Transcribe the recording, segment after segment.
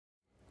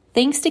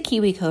Thanks to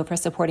KiwiCo for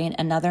supporting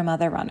Another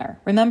Mother Runner.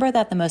 Remember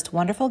that the most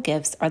wonderful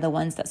gifts are the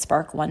ones that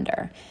spark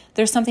wonder.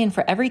 There's something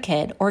for every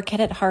kid or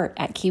kid at heart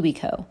at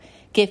KiwiCo.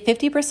 Get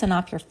 50%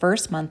 off your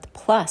first month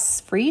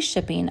plus free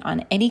shipping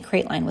on any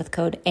crate line with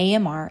code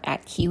AMR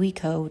at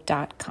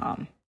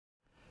kiwico.com.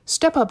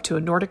 Step up to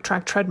a Nordic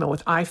Track treadmill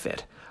with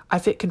iFit.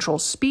 iFit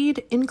controls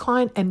speed,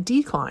 incline, and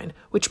decline,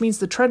 which means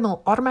the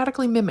treadmill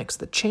automatically mimics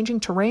the changing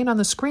terrain on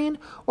the screen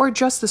or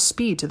adjusts the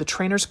speed to the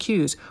trainer's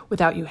cues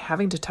without you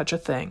having to touch a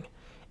thing.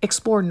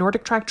 Explore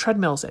Nordic Track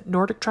treadmills at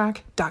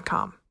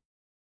nordictrack.com.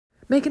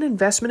 Make an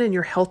investment in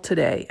your health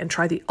today and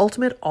try the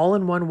ultimate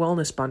all-in-one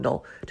wellness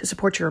bundle to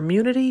support your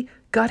immunity,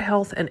 gut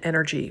health, and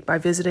energy by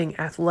visiting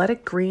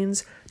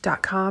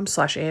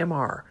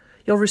athleticgreens.com/AMR.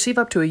 You'll receive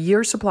up to a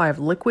year's supply of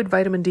liquid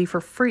vitamin D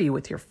for free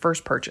with your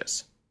first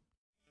purchase.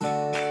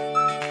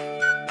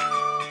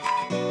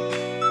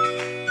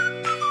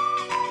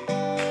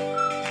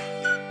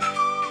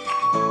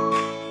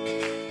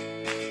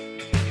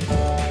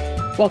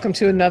 Welcome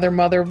to Another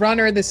Mother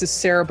Runner. This is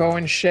Sarah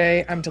Bowen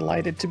Shea. I'm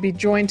delighted to be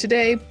joined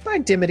today by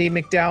Dimity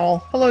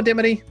McDowell. Hello,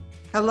 Dimity.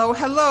 Hello,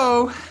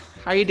 hello.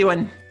 How are you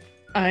doing?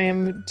 I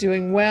am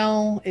doing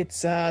well.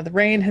 It's the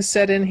rain has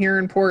set in here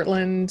in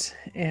Portland,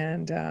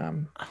 and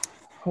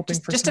hoping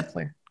for some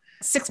clear.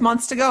 6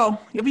 months to go.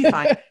 You'll be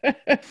fine.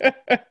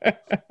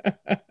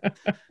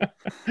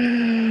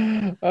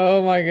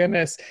 Oh my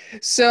goodness.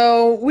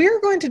 So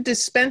we're going to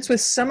dispense with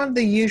some of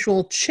the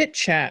usual chit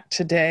chat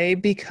today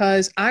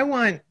because I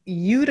want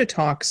you to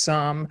talk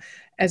some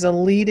as a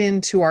lead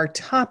into our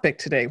topic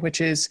today, which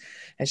is,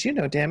 as you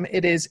know, Dim,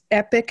 it is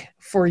epic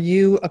for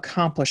you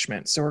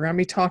accomplishments. So we're going to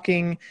be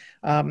talking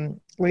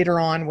later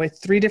on with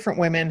 3 different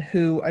women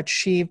who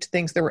achieved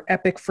things that were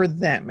epic for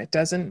them. It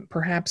doesn't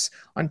perhaps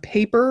on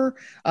paper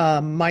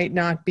might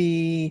not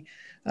be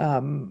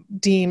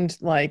deemed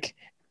like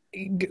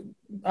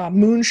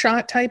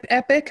moonshot type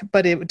epic,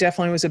 but it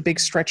definitely was a big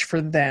stretch for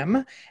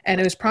them.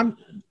 And it was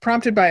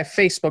prompted by a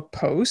Facebook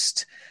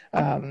post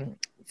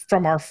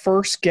from our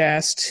first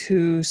guest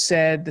who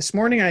said, "This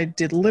morning I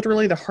did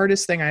literally the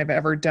hardest thing I've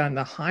ever done,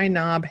 the High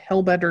Knob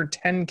Hellbender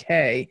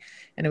 10K.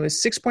 And it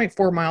was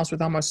 6.4 miles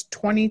with almost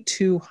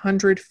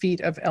 2,200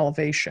 feet of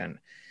elevation."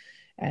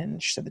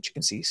 And she said that you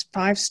can see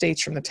 5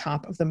 states from the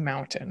top of the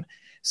mountain.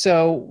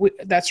 So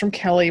that's from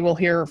Kelly. We'll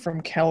hear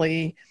from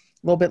Kelly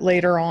a little bit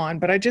later on.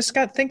 But I just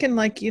got thinking,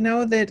 like, you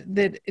know, that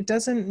it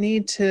doesn't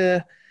need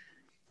to,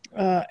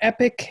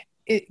 epic,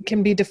 it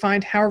can be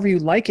defined however you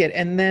like it.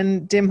 And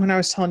then, Dim, when I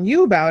was telling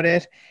you about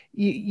it,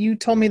 you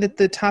told me that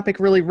the topic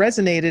really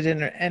resonated,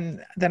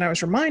 and then I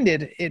was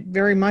reminded it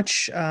very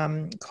much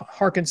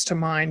harkens to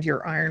mind your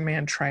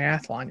Ironman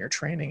triathlon, your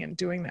training and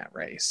doing that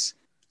race.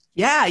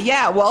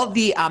 Yeah. Well,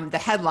 the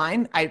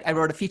headline, I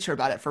wrote a feature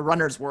about it for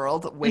Runner's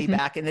World way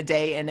back in the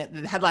day, and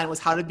the headline was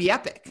 "How to Be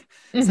Epic."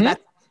 So that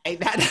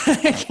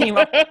came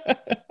up.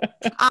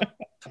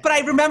 But I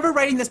remember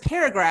writing this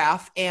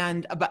paragraph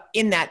and about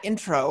in that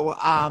intro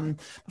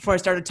before I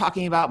started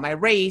talking about my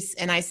race,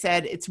 and I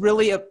said it's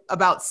really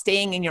about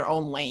staying in your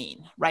own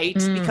lane, right?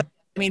 Because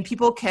I mean,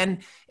 people can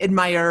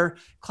admire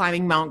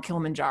climbing Mount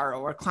Kilimanjaro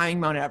or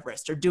climbing Mount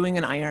Everest or doing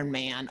an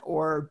Ironman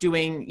or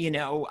doing,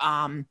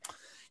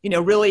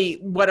 really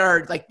what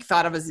are like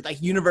thought of as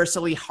like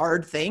universally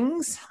hard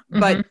things.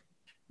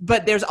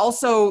 But there's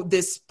also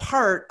this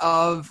part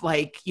of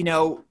like,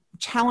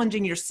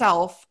 challenging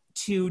yourself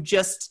to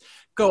just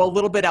go a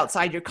little bit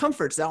outside your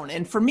comfort zone.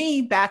 And for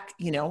me back,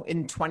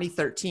 in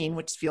 2013,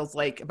 which feels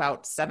like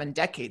about 7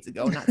 decades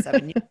ago, not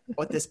 7 years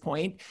ago at this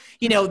point,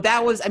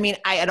 that was,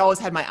 I had always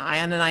had my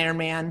eye on an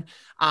Ironman.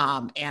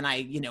 And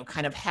I,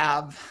 kind of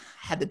had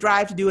the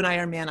drive to do an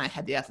Ironman. I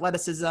had the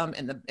athleticism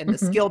and the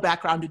skill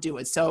background to do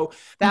it. So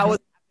that was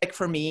like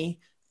for me,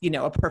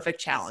 a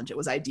perfect challenge. It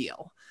was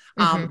ideal.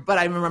 But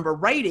I remember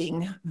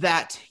writing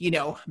that,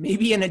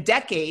 maybe in a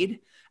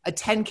decade, a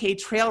 10K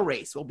trail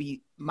race will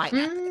be my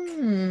epic.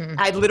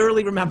 I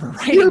literally remember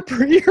writing.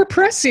 You're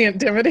prescient,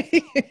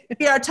 Dimity.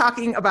 We are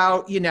talking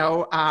about,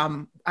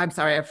 I'm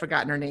sorry, I've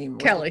forgotten her name.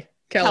 Kelly,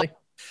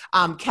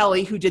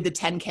 who did the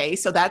 10K.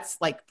 So that's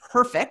like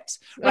perfect,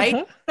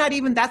 right?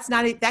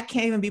 That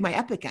can't even be my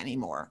epic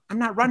anymore. I'm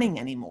not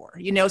running anymore,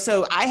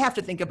 so I have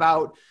to think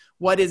about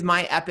what is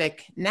my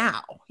epic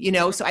now,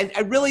 so I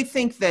really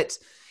think that,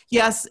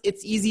 yes,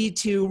 it's easy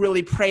to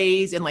really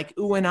praise and like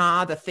ooh and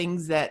ah the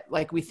things that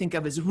like we think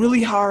of as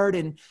really hard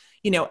and,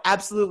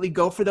 absolutely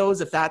go for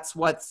those if that's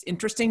what's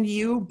interesting to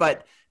you.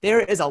 But there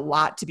is a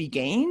lot to be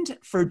gained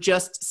for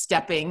just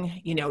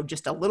stepping,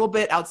 just a little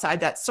bit outside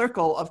that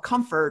circle of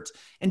comfort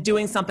and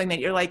doing something that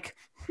you're like,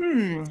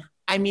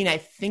 I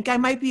think I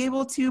might be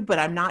able to, but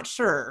I'm not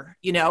sure,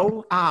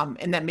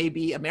 and that may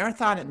be a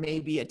marathon, it may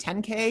be a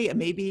 10K, it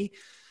may be,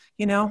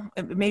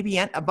 it may be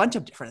a bunch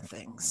of different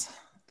things.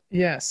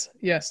 Yes,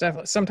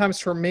 definitely. Sometimes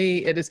for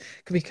me, it is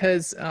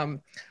because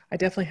I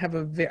definitely have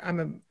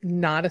I'm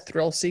not a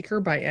thrill seeker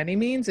by any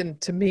means.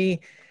 And to me,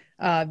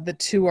 the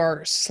two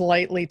are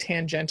slightly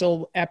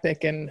tangential,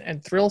 epic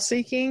and thrill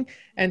seeking.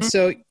 And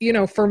so,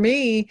 for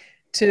me,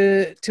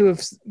 to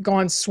have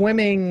gone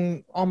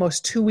swimming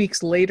almost 2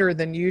 weeks later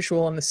than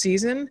usual in the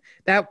season,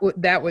 that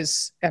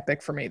was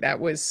epic for me. That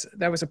was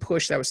a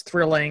push. That was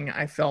thrilling.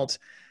 I felt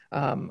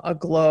a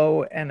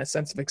glow and a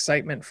sense of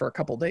excitement for a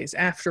couple days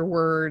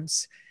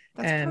afterwards.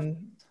 That's and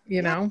perfect.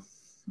 You know,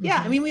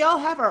 yeah. I mean, we all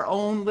have our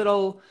own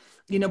little,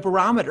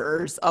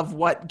 barometers of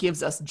what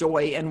gives us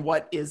joy and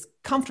what is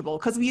comfortable.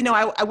 Because,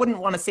 I wouldn't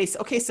want to say,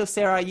 okay, so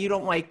Sarah, you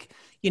don't like,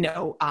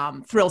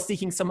 thrill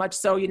seeking so much.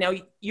 So,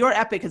 your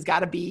epic has got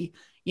to be,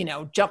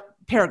 jump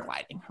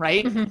paragliding,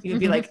 right? You'd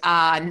be like,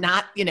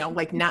 not,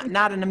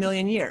 not in a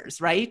million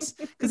years, right?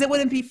 Because it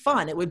wouldn't be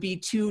fun. It would be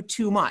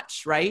too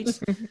much, right?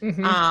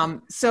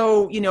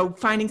 So,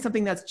 finding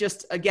something that's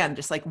just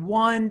like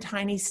one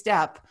tiny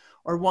step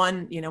or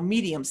one,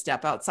 medium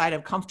step outside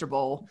of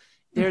comfortable,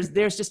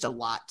 there's just a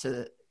lot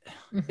to,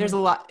 there's a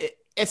lot,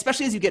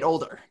 especially as you get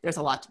older, there's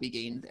a lot to be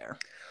gained there.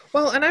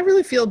 Well, and I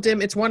really feel,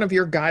 Dim, it's one of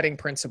your guiding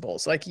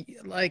principles.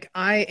 Like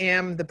I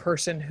am the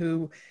person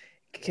who,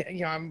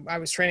 I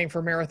was training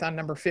for marathon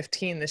number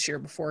 15 this year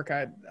before it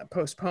got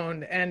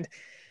postponed. And,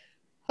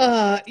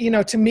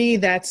 to me,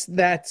 that's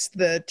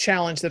the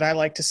challenge that I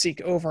like to seek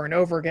over and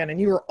over again. And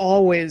you are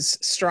always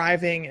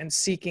striving and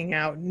seeking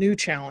out new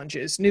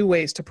challenges, new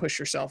ways to push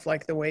yourself,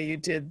 like the way you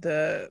did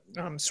the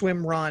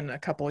swim run a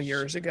couple of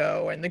years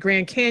ago and the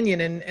Grand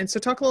Canyon. And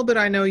so talk a little bit,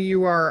 I know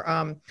you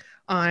are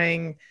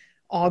eyeing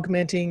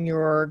augmenting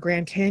your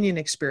Grand Canyon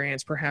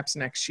experience perhaps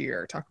next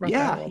year. Talk about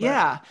that a little bit.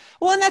 Yeah.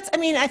 Well, and that's,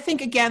 I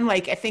think again,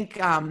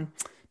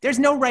 there's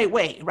no right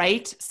way,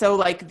 right? So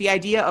like the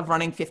idea of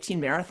running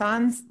 15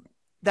 marathons,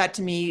 that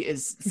to me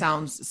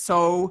sounds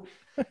so,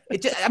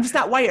 I'm just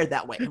not wired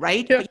that way,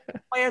 right? Yeah. But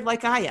you're wired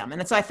like I am.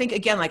 And so I think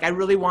again, I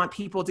really want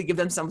people to give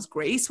themselves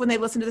grace when they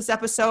listen to this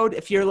episode.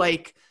 If you're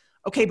like,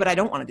 okay, but I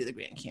don't want to do the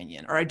Grand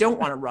Canyon, or I don't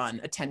want to run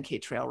a 10K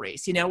trail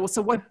race, well,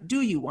 so what do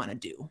you want to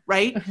do?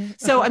 Right.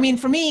 So, I mean,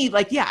 for me,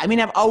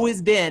 I've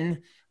always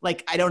been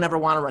I don't ever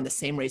want to run the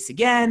same race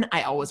again.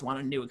 I always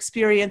want a new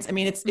experience. I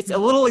mean, it's a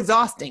little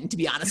exhausting, to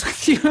be honest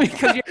with you,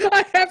 because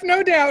I have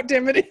no doubt,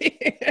 Dimity.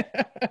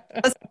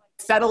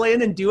 Settle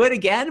in and do it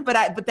again.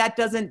 But that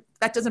doesn't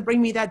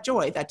bring me that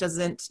joy. That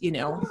doesn't,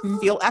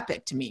 feel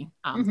epic to me.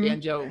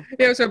 Banjo.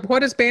 Yeah. So what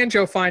does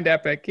Banjo find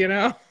epic,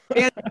 And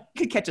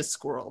could catch a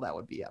squirrel, that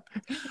would be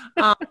epic.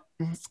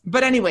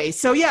 But anyway,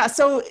 so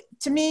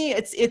to me,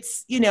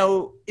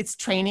 it's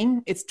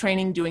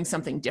training, doing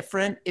something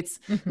different. It's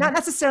not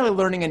necessarily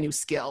learning a new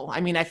skill. I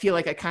mean, I feel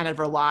like I kind of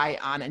rely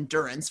on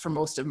endurance for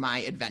most of my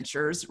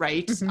adventures,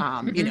 right?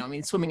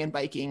 Swimming and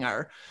biking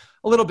are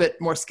a little bit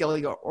more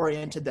skill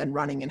oriented than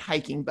running and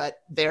hiking,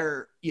 but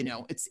they're,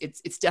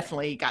 it's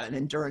definitely got an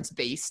endurance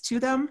base to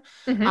them.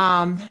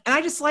 And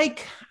I just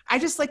like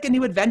a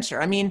new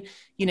adventure. I mean,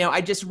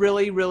 I just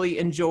really, really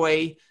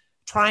enjoy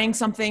trying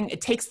something. It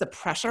takes the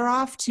pressure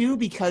off too,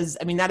 because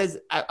I mean, that is,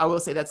 I will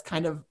say that's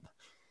kind of,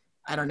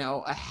 I don't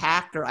know, a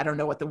hack, or I don't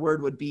know what the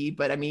word would be,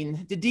 but I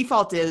mean, the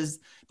default is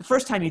the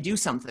first time you do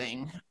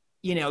something,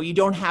 you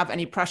don't have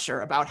any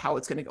pressure about how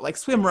it's going to go. Like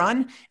swim,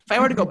 run. If I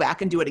were to go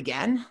back and do it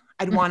again,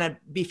 I'd want to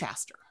be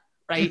faster.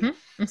 Right.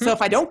 So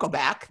if I don't go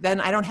back,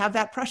 then I don't have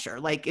that pressure.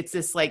 It's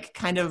this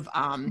kind of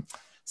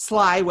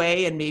sly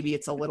way. And maybe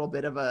it's a little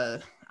bit of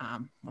a,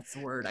 what's the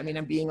word? I mean,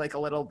 I'm being a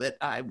little bit,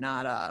 I'm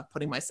not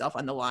putting myself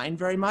on the line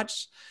very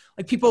much.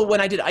 Like people,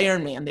 when I did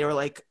Ironman, they were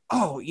like,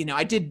 oh,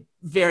 I did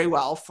very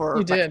well for.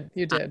 You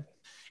did.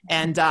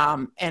 And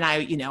I,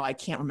 I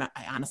can't remember,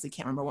 I honestly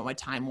can't remember what my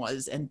time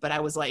was. But I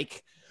was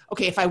like,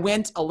 okay, if I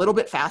went a little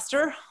bit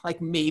faster,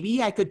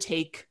 maybe I could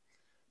take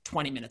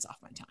 20 minutes off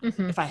my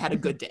time if I had a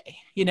good day,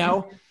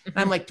 And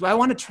I'm like, do I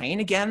want to train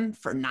again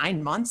for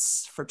 9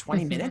 months for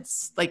 20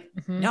 minutes?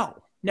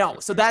 No.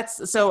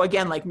 So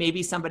again,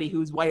 maybe somebody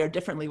who's wired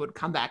differently would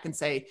come back and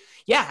say,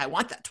 yeah, I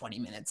want that 20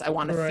 minutes. I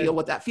want to feel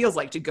what that feels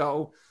like to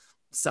go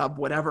sub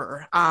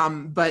whatever.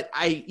 But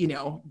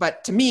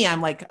to me,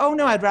 I'm like, oh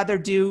no, I'd rather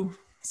do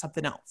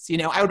something else.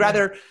 I would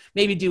rather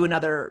maybe do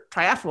another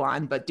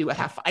triathlon, but do a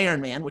half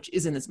Ironman, which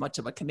isn't as much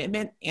of a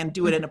commitment, and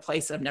do it in a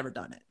place that I've never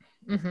done it.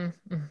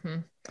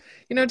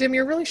 Dim,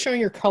 you're really showing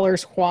your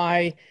colors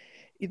why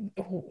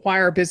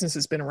our business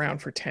has been around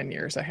for 10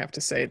 years. I have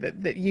to say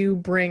that you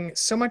bring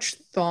so much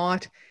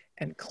thought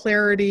and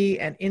clarity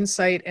and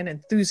insight and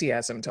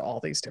enthusiasm to all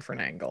these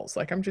different angles.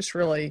 I'm just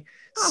really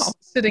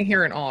sitting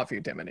here in awe of you,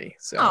 Dimity.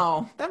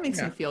 So that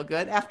makes me feel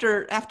good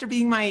after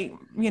being my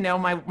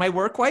my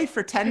work wife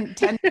for 10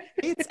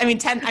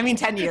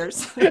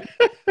 years.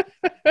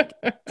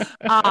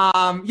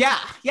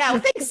 Well,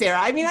 thanks, Sarah.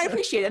 I mean, I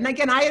appreciate it. And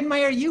again, I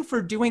admire you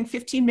for doing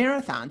 15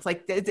 marathons.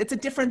 It's a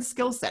different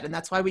skill set, and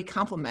that's why we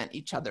complement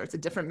each other. It's a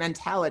different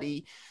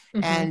mentality.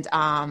 And,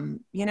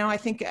 I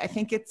think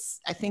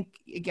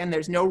again,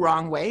 there's no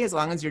wrong way as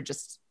long as you're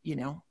just,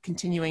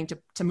 continuing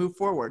to move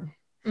forward.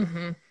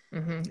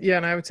 Yeah.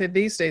 And I would say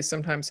these days,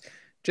 sometimes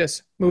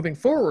just moving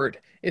forward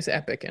is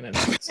epic in and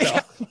of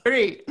itself.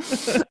 Great.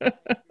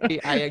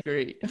 I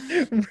agree.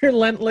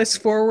 Relentless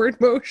forward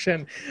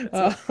motion.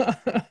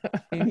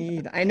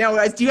 I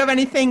know. Do you have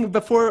anything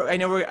before? I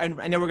know we're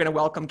going to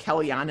welcome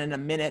Kelly on in a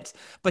minute,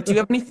 but do you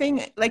have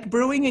anything like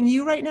brewing in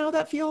you right now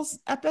that feels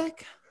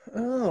epic?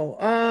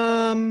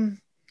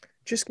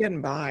 Just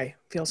getting by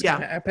feels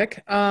kind of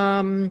epic.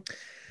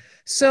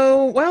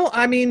 So, well,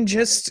 I mean,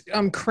 just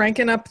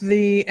cranking up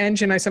the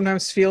engine. I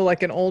sometimes feel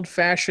like an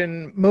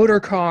old-fashioned motor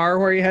car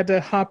where you had to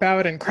hop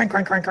out and crank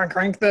on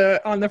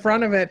the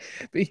front of it,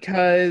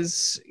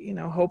 because, you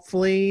know,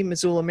 hopefully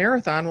Missoula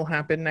Marathon will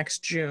happen next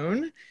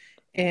June.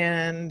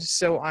 And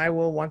so I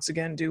will once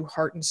again do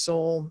heart and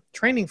soul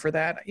training for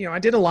that. You know, I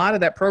did a lot of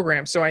that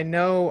program, so I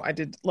know I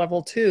did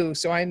level 2,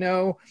 so I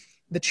know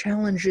the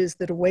challenges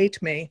that await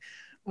me.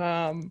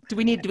 Do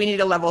we need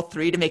a level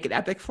 3 to make it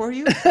epic for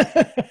you?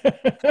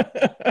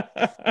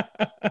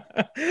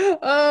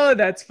 Oh,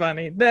 that's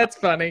funny. My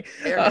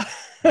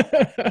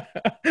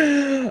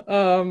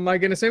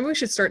goodness, maybe we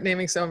should start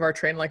naming some of our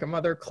Train Like a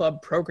Mother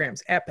Club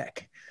programs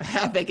Epic.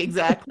 Epic,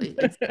 exactly.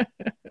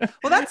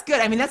 Well, that's good.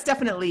 I mean, that's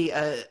definitely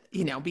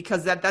you know,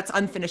 because that's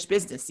unfinished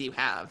business you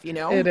have, you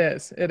know. It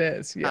is.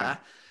 Yeah.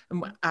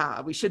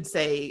 We should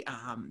say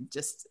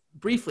just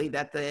briefly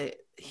that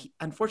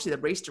unfortunately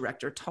the race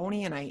director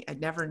Tony, and I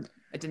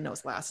didn't know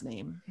his last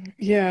name.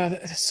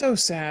 Yeah, so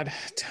sad.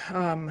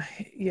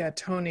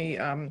 Tony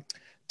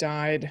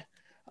died.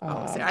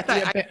 I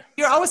thought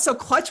you're always so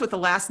clutch with the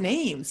last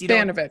names.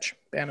 Banovich.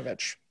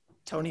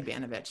 Tony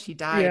Banovich. He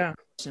died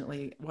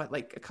unfortunately,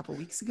 like a couple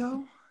weeks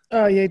ago?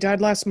 He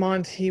died last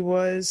month. He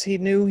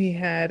knew he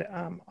had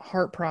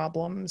heart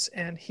problems,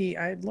 and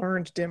I had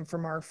learned, Dim,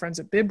 from our friends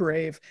at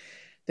BibRave,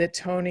 that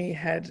Tony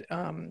had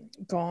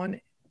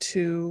gone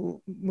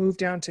to move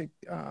down to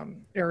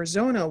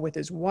Arizona with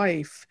his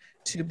wife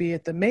to be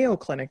at the Mayo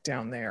Clinic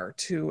down there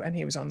and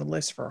he was on the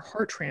list for a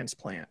heart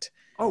transplant.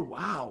 Oh,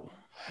 wow.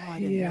 Oh, I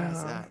didn't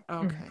realize that.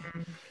 Okay.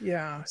 Mm-hmm.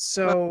 Yeah.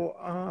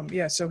 So,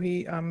 so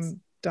he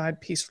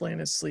died peacefully in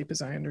his sleep,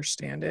 as I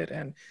understand it.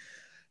 And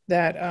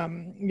that,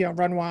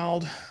 Run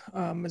Wild,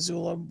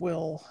 Missoula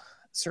will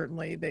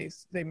certainly, they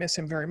miss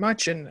him very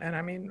much. And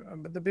I mean,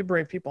 the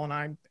BibRave people and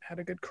I had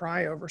a good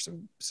cry over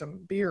some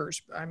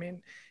beers. I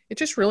mean, it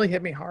just really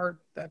hit me hard,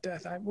 that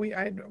death. I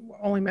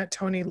only met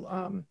Tony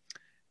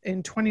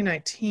in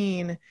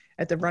 2019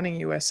 at the Running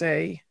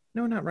USA.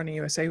 No, not Running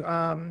USA.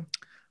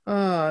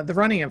 The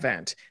running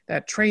event,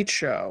 that trade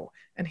show.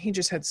 And he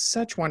just had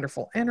such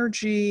wonderful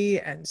energy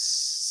and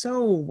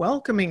so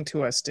welcoming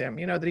to us, Tim,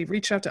 you know, that he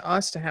reached out to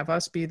us to have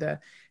us be the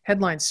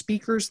headline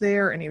speakers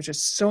there. And he was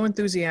just so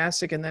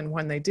enthusiastic. And then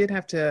when they did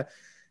have to,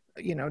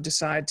 you know,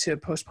 decide to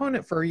postpone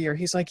it for a year,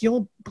 he's like,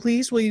 will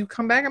you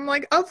come back? I'm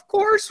like, of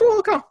course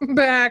we'll come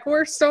back.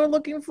 We're so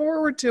looking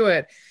forward to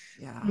it.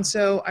 Yeah. And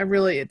so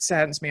it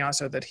saddens me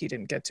also that he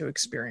didn't get to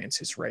experience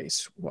his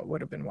race, what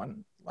would have been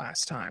one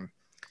last time.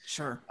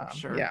 Sure.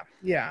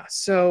 Yeah.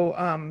 So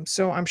I'm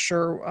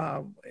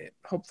sure,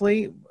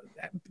 hopefully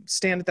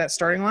stand at that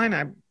starting line.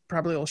 I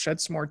probably will shed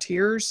some more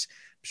tears.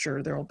 I'm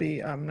sure there will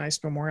be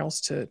nice memorials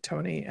to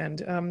Tony,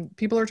 and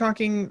people are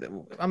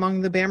talking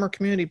among the BAMR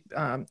community.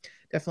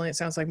 Definitely, it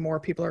sounds like more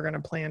people are going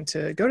to plan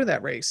to go to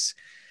that race.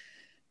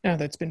 Now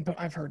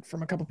I've heard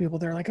from a couple people.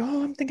 They're like,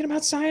 "Oh, I'm thinking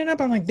about signing up."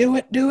 I'm like, "Do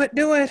it."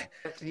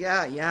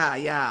 Yeah.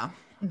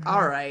 Mm-hmm.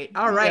 All right.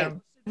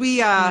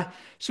 Yeah.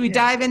 Should we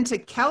dive into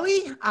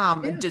Kelly?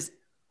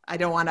 I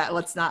don't want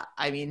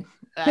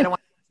to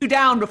you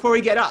down before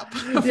we get up.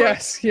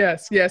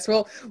 Yes.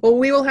 Well,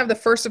 we will have the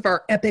first of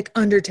our epic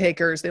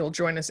undertakers. They will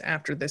join us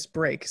after this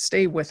break.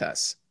 Stay with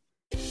us.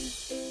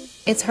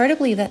 It's hard to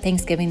believe that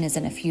Thanksgiving is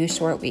in a few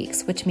short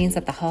weeks, which means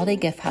that the holiday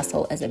gift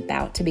hustle is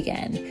about to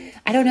begin.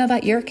 I don't know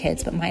about your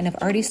kids, but mine have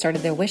already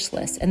started their wish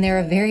list, and there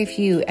are very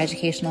few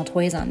educational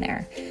toys on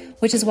there,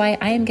 which is why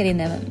I am getting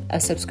them a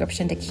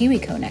subscription to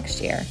KiwiCo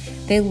next year.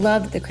 They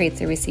loved the crates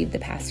they received the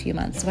past few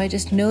months, so I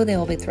just know they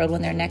will be thrilled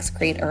when their next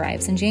crate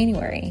arrives in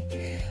January.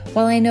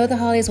 While I know the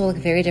holidays will look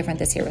very different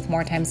this year with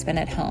more time spent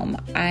at home,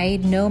 I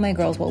know my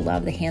girls will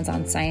love the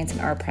hands-on science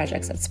and art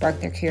projects that spark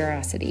their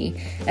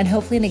curiosity and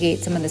hopefully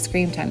negate some of the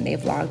screen time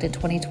they've logged in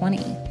 2020.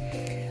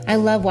 I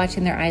love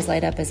watching their eyes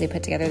light up as they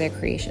put together their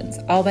creations,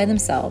 all by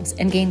themselves,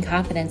 and gain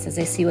confidence as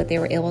they see what they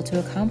were able to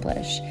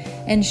accomplish.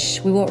 And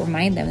we won't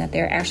remind them that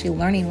they're actually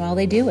learning while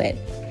they do it.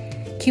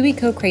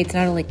 KiwiCo crates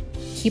not only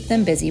keep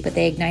them busy, but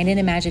they ignite an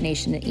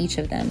imagination in each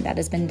of them that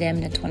has been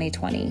dimmed in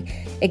 2020.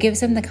 It gives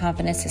them the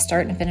confidence to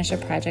start and finish a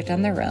project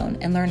on their own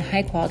and learn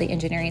high-quality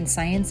engineering,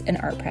 science, and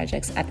art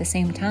projects at the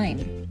same time.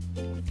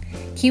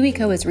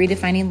 KiwiCo is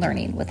redefining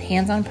learning with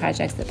hands-on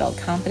projects that build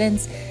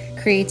confidence,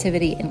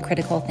 creativity, and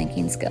critical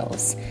thinking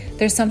skills.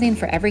 There's something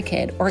for every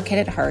kid or kid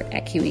at heart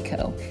at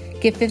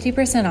KiwiCo. Get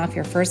 50% off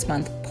your first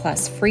month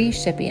plus free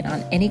shipping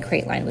on any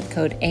crate line with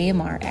code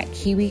AMR at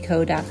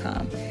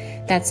kiwico.com.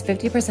 That's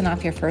 50%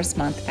 off your first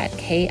month at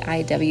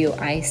kiwico.com,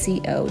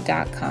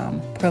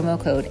 promo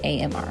code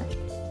AMR.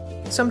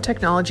 Some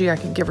technology I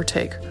can give or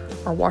take.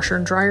 Our washer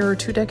and dryer are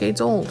 2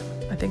 decades old.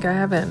 I think I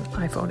have an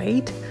iPhone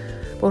 8.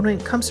 But when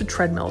it comes to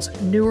treadmills,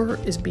 newer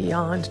is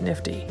beyond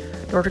nifty.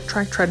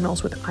 NordicTrack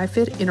treadmills with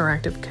iFit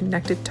interactive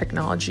connected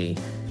technology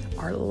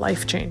are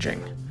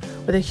life-changing.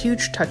 With a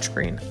huge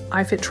touchscreen,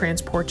 iFit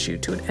transports you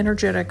to an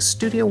energetic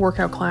studio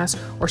workout class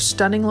or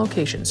stunning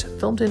locations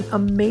filmed in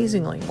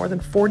amazingly more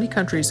than 40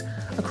 countries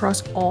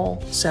across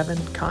all 7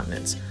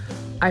 continents.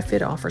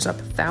 iFit offers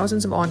up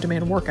thousands of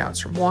on-demand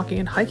workouts from walking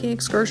and hiking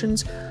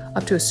excursions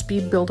up to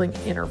speed-building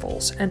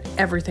intervals and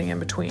everything in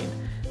between.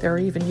 There are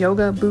even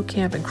yoga, boot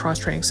camp, and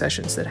cross-training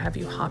sessions that have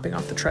you hopping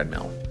off the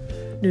treadmill.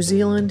 New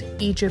Zealand,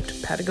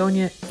 Egypt,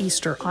 Patagonia,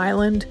 Easter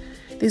Island,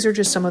 these are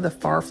just some of the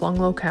far-flung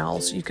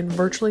locales you can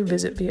virtually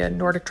visit via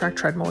NordicTrack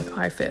treadmill with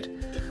iFit.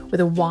 With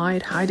a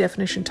wide,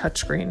 high-definition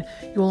touchscreen,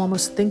 you will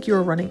almost think you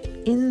are running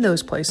in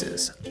those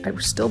places. I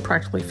still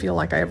practically feel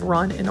like I have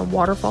run in a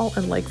waterfall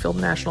in Lakefield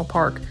National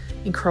Park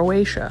in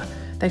Croatia,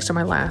 thanks to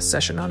my last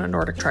session on a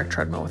NordicTrack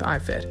treadmill with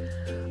iFit.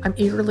 I'm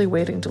eagerly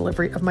waiting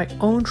delivery of my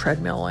own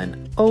treadmill,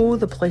 and oh,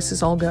 the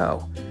places I'll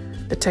go.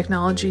 The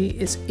technology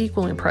is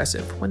equally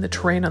impressive. When the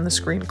terrain on the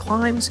screen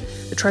climbs,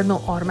 the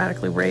treadmill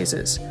automatically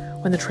raises.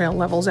 When the trail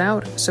levels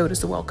out, so does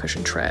the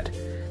well-cushioned tread.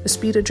 The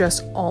speed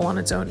adjusts all on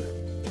its own.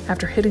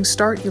 After hitting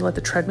start, you let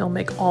the treadmill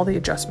make all the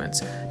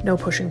adjustments, no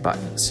pushing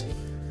buttons.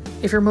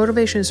 If your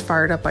motivation is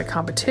fired up by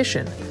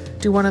competition,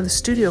 do one of the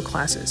studio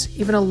classes,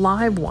 even a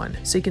live one,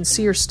 so you can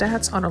see your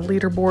stats on a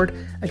leaderboard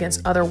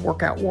against other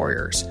workout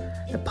warriors.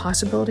 The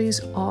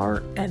possibilities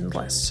are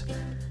endless.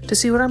 To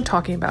see what I'm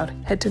talking about,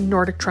 head to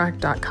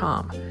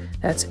NordicTrack.com.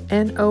 That's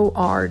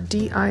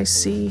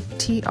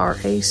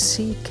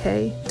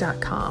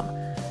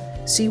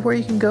NordicTrack.com. See where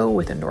you can go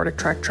with a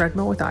NordicTrack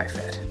treadmill with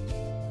iFit.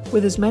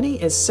 With as many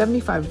as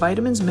 75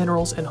 vitamins,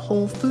 minerals, and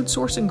whole food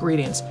source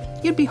ingredients,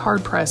 you'd be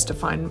hard-pressed to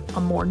find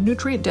a more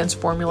nutrient-dense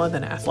formula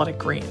than Athletic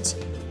Greens.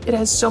 It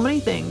has so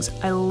many things,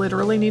 I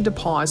literally need to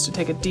pause to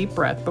take a deep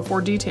breath before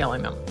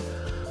detailing them.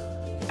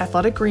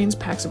 Athletic Greens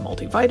packs a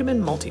multivitamin,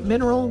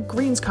 multi-mineral,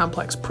 greens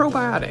complex,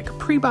 probiotic,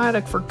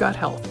 prebiotic for gut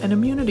health, and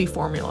immunity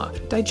formula,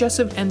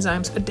 digestive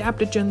enzymes,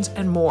 adaptogens,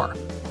 and more.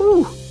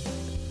 Whew!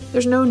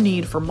 There's no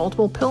need for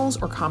multiple pills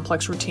or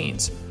complex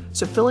routines,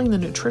 so filling the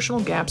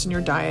nutritional gaps in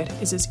your diet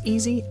is as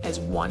easy as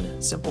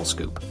one simple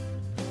scoop.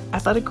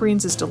 Athletic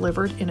Greens is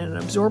delivered in an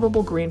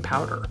absorbable green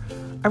powder.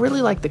 I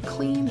really like the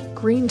clean,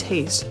 green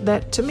taste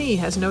that, to me,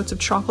 has notes of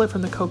chocolate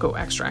from the cocoa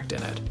extract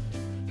in it.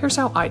 Here's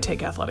how I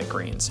take Athletic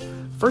Greens.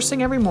 First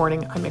thing every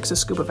morning, I mix a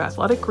scoop of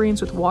Athletic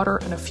Greens with water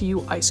and a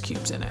few ice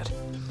cubes in it.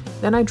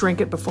 Then I drink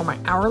it before my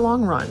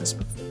hour-long runs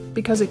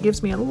because it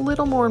gives me a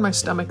little more in my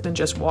stomach than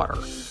just water.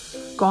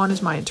 Gone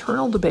is my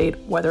internal debate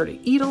whether to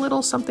eat a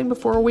little something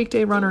before a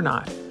weekday run or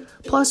not.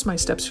 Plus, my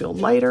steps feel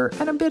lighter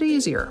and a bit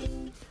easier.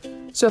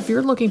 So if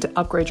you're looking to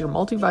upgrade your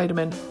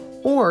multivitamin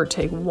or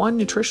take one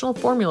nutritional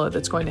formula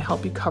that's going to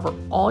help you cover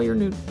all your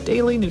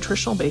daily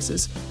nutritional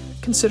bases,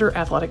 consider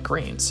Athletic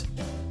Greens.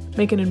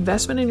 Make an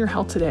investment in your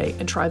health today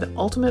and try the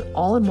ultimate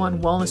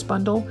all-in-one wellness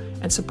bundle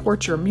and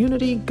support your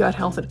immunity, gut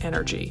health, and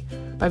energy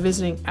by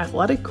visiting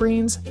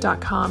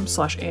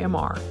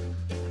athleticgreens.com/AMR.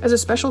 As a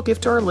special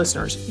gift to our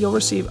listeners, you'll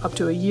receive up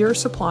to a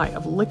year's supply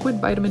of liquid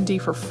vitamin D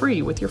for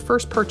free with your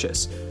first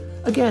purchase.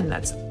 Again,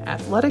 that's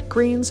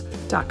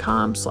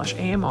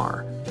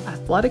athleticgreens.com/AMR.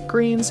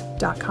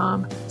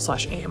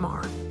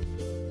 athleticgreens.com/AMR.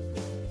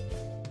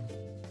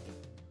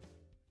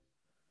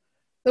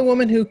 The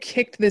woman who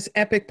kicked this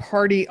epic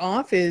party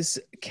off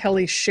is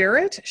Kelly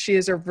Sherritt. She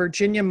is a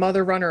Virginia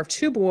mother runner of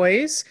 2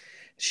 boys.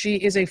 She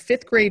is a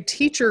 5th grade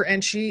teacher,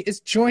 and she is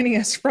joining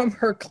us from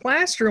her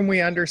classroom, we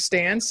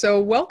understand.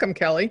 So welcome,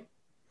 Kelly.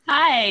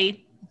 Hi.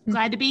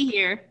 Glad to be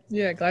here.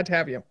 Yeah, glad to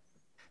have you.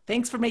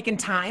 Thanks for making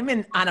time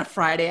on a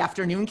Friday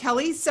afternoon,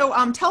 Kelly. So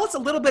tell us a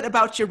little bit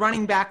about your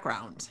running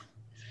background.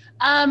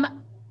 Growing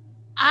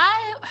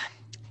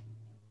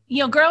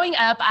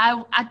up,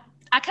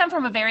 I come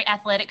from a very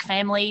athletic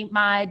family.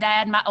 My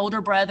dad, my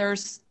older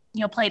brothers,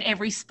 played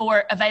every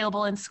sport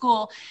available in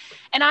school.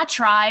 And I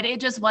tried. It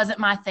just wasn't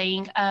my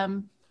thing.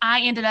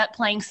 I ended up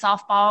playing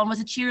softball and was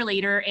a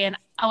cheerleader. And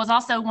I was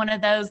also one of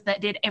those that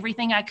did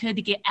everything I could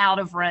to get out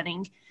of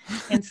running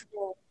in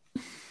school.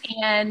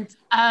 And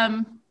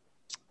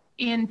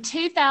in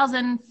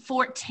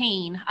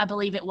 2014, I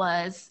believe it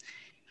was,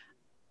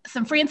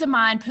 some friends of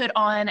mine put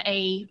on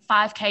a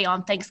 5K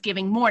on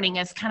Thanksgiving morning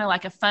as kind of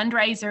like a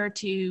fundraiser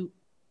to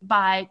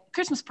buy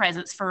Christmas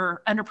presents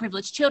for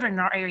underprivileged children in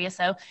our area.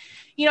 So,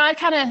 I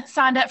kind of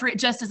signed up for it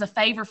just as a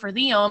favor for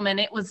them. And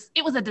it was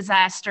a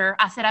disaster.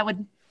 I said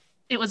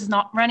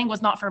running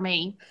was not for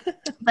me.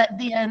 But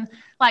then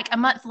like a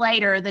month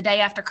later, the day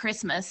after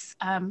Christmas,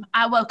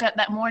 I woke up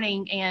that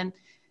morning and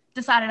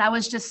decided I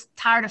was just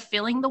tired of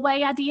feeling the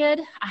way I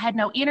did. I had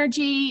no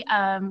energy.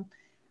 I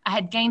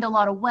had gained a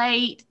lot of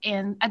weight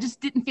and I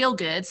just didn't feel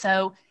good.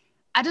 So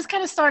I just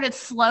kind of started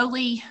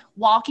slowly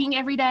walking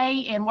every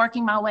day and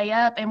working my way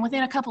up. And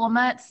within a couple of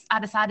months, I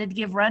decided to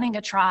give running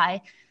a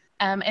try.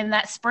 And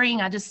that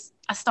spring, I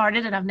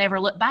started and I've never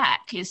looked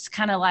back. It's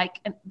kind of like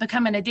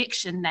become an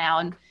addiction now.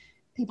 And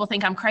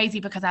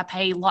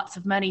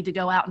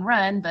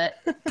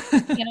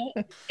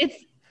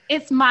it's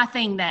it's my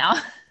thing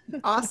now.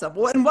 Awesome.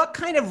 Well, and what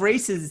kind of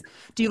races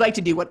do you like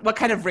to do? What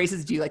kind of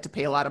races do you like to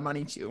pay a lot of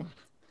money to?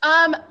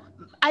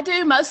 I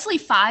do mostly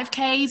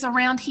 5Ks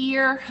around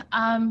here.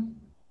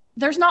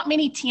 There's not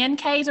many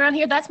 10Ks around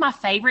here. That's my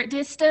favorite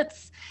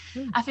distance.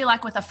 I feel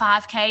like with a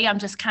 5K, I'm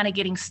just kind of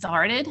getting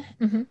started.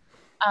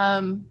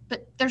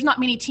 But there's not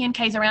many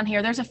 10Ks around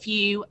here. There's a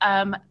few.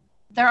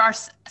 There are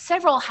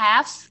several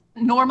halves.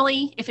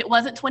 Normally, if it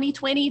wasn't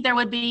 2020, there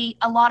would be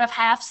a lot of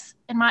halves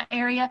in my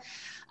area.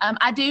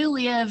 I do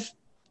live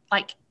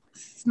like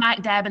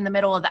smack dab in the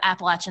middle of the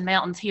Appalachian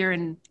Mountains here,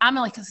 and I'm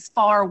like as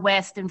far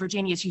west in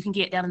Virginia as you can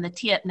get, down in the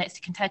tip next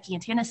to Kentucky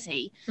and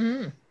Tennessee.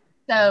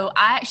 So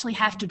I actually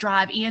have to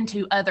drive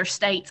into other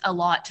states a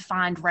lot to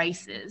find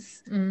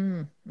races.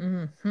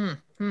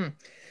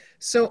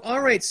 So,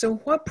 all right. So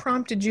what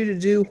prompted you to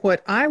do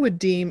what I would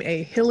deem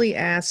a hilly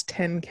ass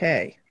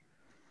 10K?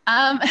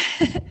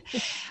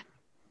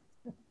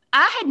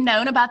 I had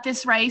known about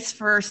this race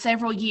for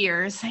several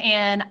years,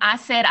 and I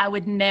said I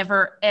would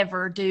never,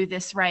 ever do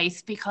this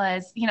race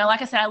because, you know,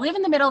 like I said, I live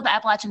in the middle of the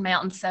Appalachian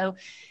Mountains, so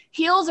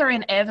hills are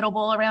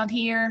inevitable around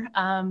here,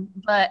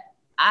 but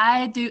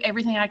I do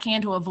everything I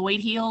can to avoid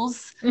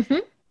hills.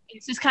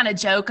 It's just kind of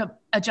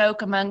a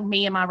joke among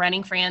me and my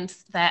running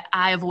friends that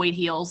I avoid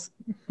hills.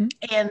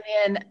 And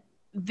then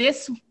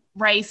this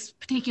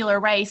particular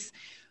race,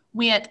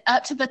 went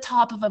up to the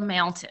top of a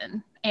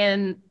mountain,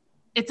 and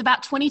it's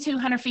about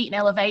 2,200 feet in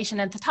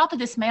elevation. At the top of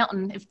this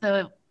mountain, if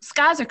the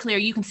skies are clear,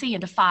 you can see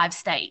into 5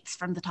 states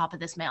from the top of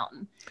this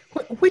mountain.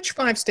 Which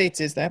 5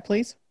 states is that,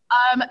 please?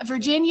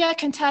 Virginia,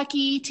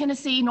 Kentucky,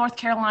 Tennessee, North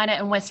Carolina,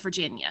 and West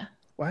Virginia.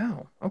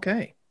 Wow.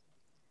 Okay.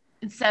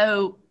 And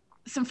so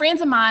some friends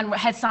of mine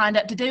had signed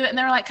up to do it, and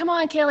they were like, come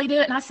on, Kelly, do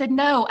it. And I said,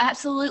 no,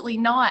 absolutely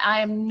not.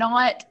 I am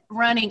not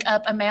running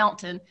up a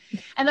mountain.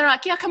 And they're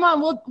like, yeah, come on,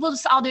 we'll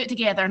just all do it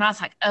together. And I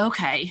was like,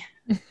 okay.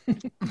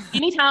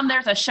 Anytime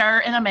there's a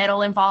shirt and a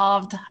medal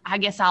involved, I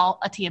guess I'll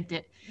attempt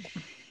it.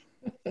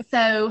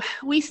 So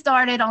we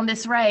started on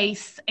this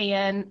race,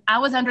 and I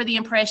was under the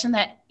impression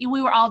that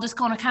we were all just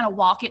going to kind of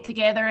walk it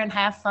together and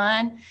have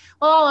fun.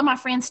 Well, all of my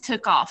friends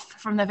took off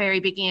from the very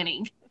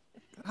beginning.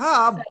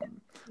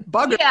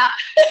 Bugger. Yeah.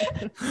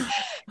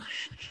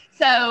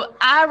 So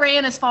I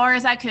ran as far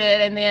as I could,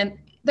 and then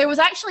there was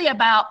actually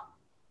about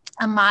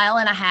a mile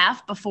and a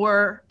half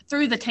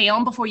through the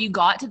town before you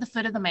got to the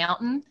foot of the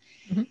mountain.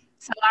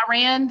 So I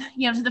ran,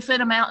 to the foot of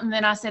the mountain.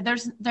 Then I said,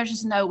 there's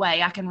just no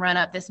way I can run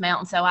up this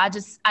mountain. So I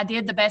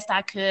did the best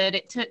I could.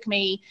 It took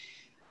me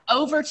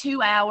over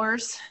 2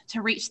 hours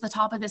to reach the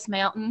top of this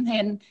mountain.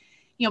 And,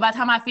 by the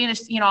time I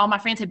finished, all my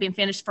friends had been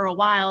finished for a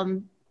while.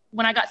 And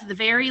when I got to the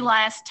very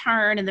last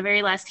turn and the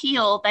very last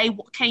hill, they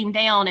came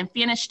down and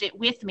finished it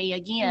with me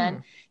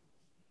again.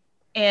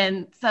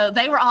 And so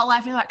they were all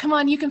laughing, like, come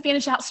on, you can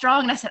finish out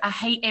strong. And I said, I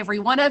hate every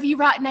one of you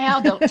right now.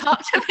 Don't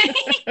talk to me.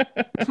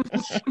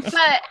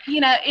 But,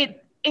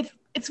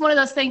 it's one of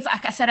those things,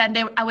 like I said,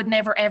 I would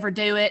never, ever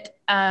do it.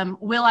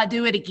 Will I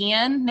do it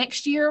again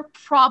next year?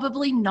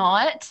 Probably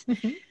not.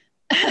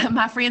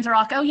 My friends are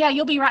like, oh, yeah,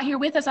 you'll be right here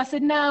with us. I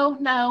said,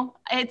 no,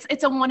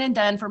 it's a one and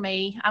done for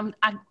me.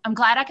 I'm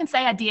glad I can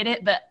say I did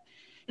it, but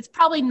it's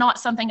probably not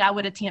something I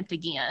would attempt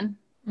again.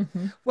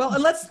 Well,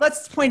 and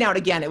let's point out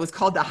again, it was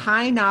called the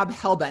High Knob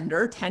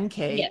Hellbender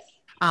 10K. Yes.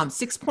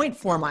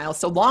 6.4 miles,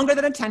 so longer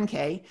than a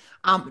 10K,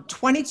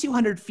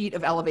 2,200 feet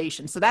of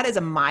elevation. So that is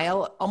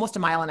almost a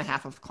mile and a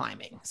half of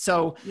climbing.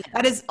 So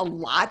that is a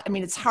lot. I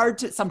mean, it's hard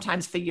to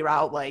sometimes figure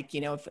out, like,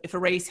 if a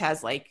race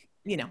has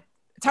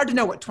it's hard to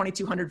know what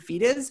 2,200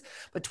 feet is,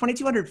 but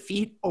 2,200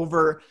 feet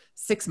over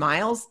 6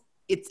 miles,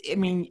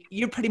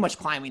 you're pretty much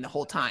climbing the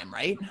whole time,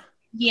 right?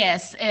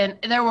 Yes, and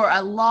there were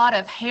a lot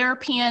of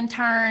hairpin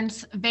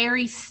turns,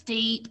 very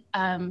steep.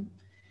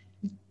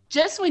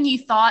 Just when you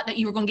thought that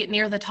you were going to get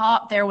near the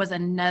top, there was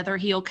another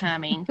hill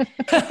coming.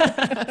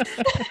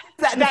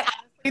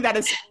 That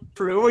is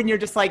true. And you're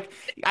just like,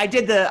 I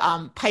did the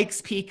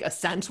Pikes Peak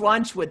ascent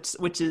once,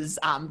 which is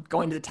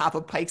going to the top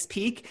of Pikes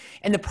Peak.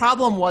 And the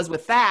problem was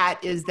with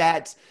that is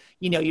that,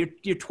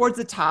 you're towards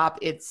the top.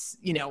 It's,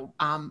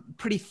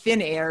 pretty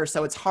thin air,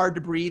 so it's hard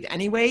to breathe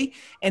anyway.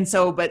 And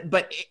so,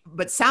 but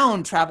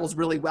sound travels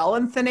really well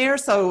in thin air.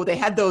 So they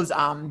had those,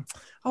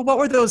 what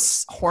were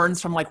those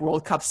horns from like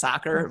World Cup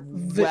soccer?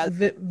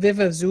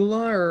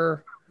 Vivazula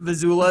or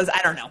Vizulas?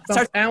 I don't know.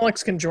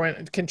 Alex can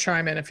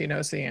chime in if he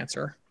knows the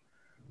answer.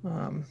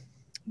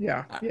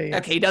 Yeah.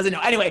 Okay, he doesn't know.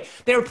 Anyway,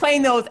 they were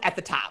playing those at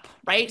the top,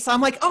 right? So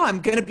I'm like, oh,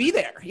 I'm going to be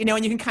there,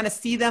 and you can kind of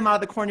see them out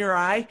of the corner of your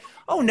eye.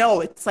 Oh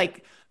no, it's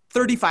like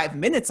 35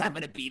 minutes I'm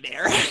going to be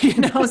there,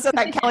 so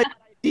that Kelly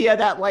idea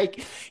that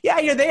like, yeah,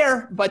 you're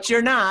there, but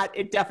you're not,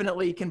 it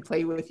definitely can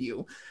play with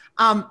you.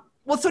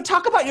 Well, so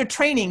talk about your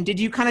training. Did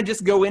you kind of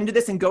just go into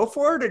this and go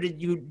for it, or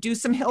did you do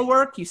some hill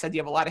work? You said you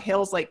have a lot of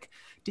hills. Like,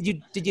 did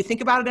you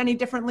think about it any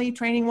differently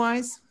training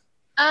wise?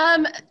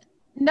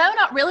 No,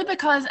 not really,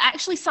 because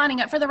actually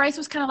signing up for the race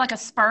was kind of like a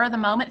spur of the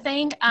moment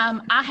thing.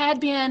 I had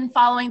been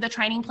following the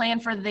training plan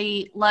for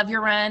the Love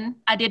Your Run.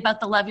 I did both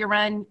the Love the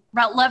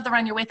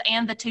Run You're With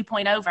and the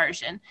 2.0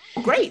 version.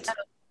 Great.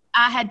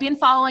 I had been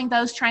following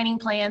those training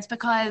plans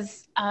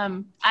because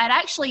I'd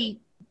actually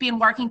been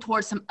working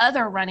towards some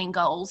other running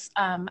goals.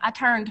 I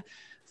turned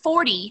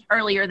 40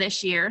 earlier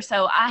this year.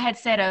 So I had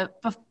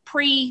set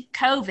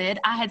pre-COVID,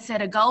 I had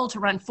set a goal to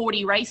run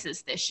 40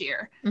 races this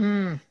year.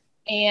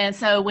 And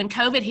so when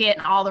COVID hit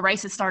and all the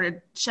races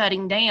started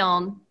shutting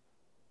down,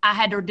 I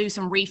had to do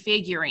some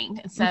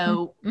refiguring. And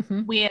so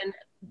when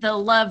the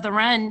Love the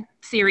Run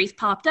series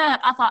popped up,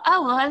 I thought,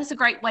 oh, well, that's a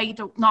great way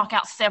to knock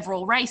out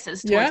several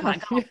races towards my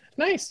goal.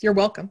 Nice. You're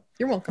welcome.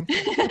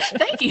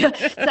 Thank you.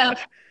 So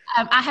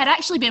I had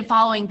actually been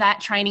following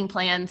that training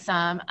plan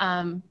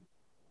some.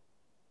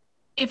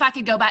 If I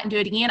could go back and do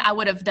it again, I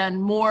would have done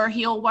more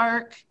hill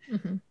work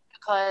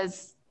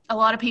because a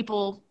lot of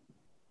people,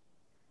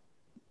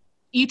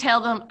 you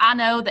tell them, I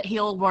know that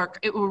hill work,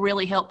 it will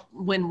really help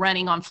when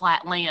running on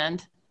flat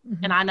land.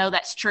 And I know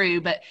that's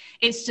true, but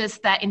it's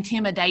just that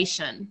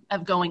intimidation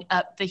of going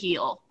up the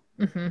hill,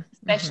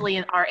 especially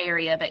in our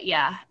area. But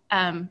yeah.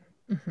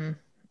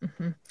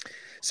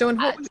 So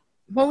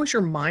what was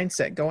your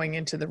mindset going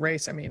into the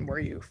race? I mean, were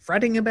you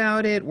fretting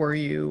about it? Were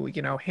you,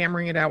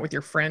 hammering it out with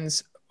your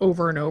friends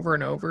over and over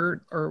and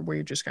over? Or were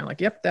you just kind of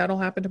like, yep, that'll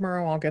happen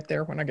tomorrow. I'll get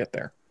there when I get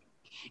there.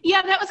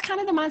 Yeah, that was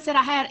kind of the mindset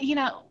I had.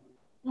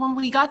 When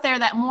we got there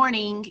that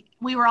morning,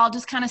 we were all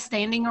just kind of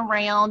standing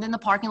around in the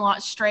parking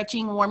lot,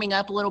 stretching, warming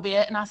up a little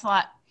bit. And I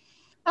thought,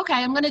 okay,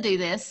 I'm going to do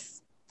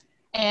this.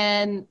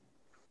 And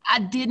I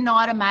did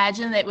not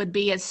imagine that it would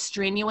be as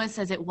strenuous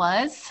as it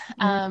was.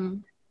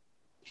 I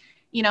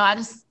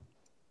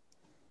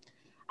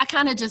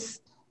kind of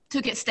just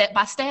took it step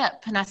by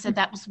step. And I said,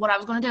 that was what I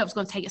was going to do. I was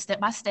going to take it step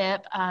by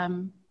step.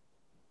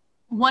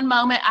 One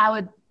moment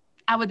I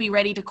would be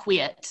ready to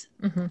quit.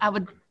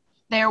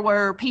 There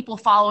were people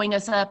following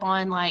us up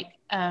on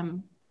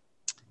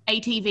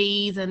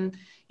ATVs and,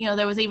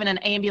 there was even an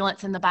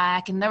ambulance in the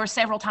back. And there were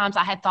several times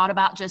I had thought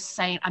about just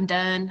saying, I'm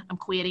done, I'm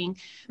quitting.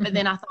 But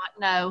then I thought,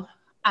 no,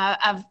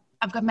 I've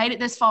made it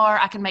this far.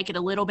 I can make it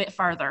a little bit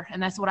further. And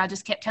that's what I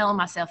just kept telling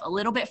myself, a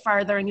little bit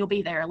further and you'll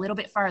be there, a little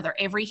bit further,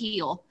 every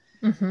hill.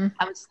 I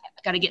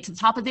got to get to the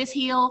top of this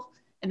hill.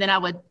 And then I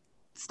would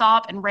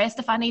stop and rest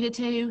if I needed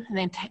to, and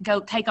then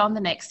go take on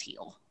the next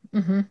hill.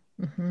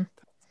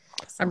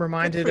 I'm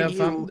reminded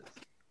of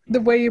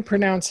the way you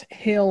pronounce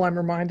hill. I'm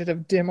reminded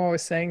of Dim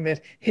always saying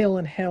that hill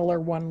and hell are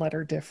one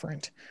letter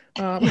different.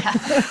 Were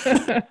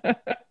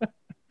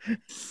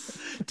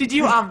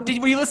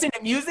you listening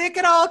to music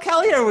at all,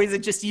 Kelly, or was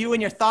it just you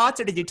and your thoughts,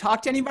 or did you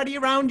talk to anybody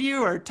around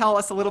you, or tell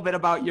us a little bit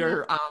about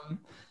your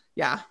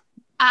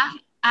I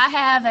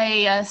have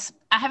a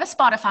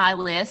Spotify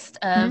list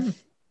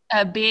of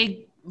a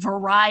big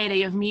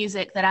variety of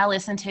music that I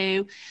listen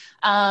to.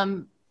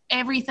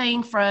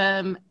 Everything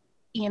from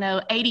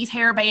 80s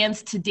hair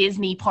bands to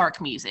Disney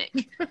park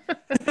music.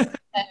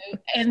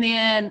 And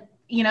then,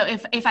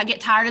 if I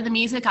get tired of the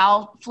music,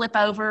 I'll flip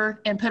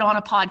over and put on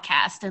a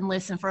podcast and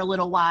listen for a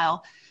little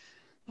while.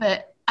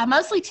 But I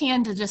mostly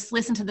tend to just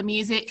listen to the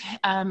music.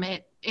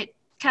 It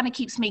kind of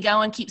keeps me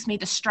going, keeps me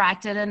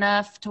distracted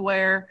enough to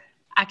where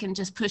I can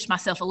just push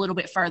myself a little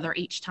bit further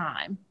each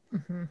time.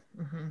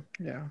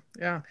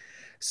 Yeah.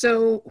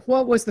 So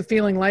what was the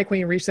feeling like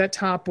when you reached that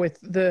top with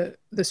the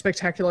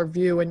spectacular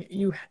view, and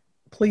you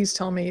please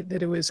tell me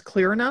that it was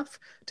clear enough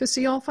to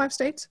see all 5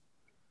 states?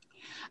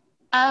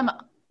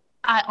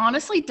 I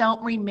honestly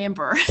don't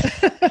remember.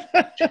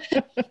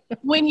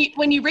 When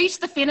you reach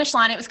the finish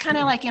line, it was kind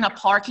of like in a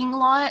parking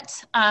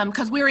lot,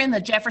 because we were in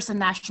the Jefferson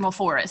National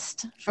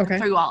Forest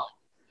through all.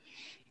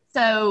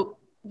 So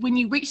when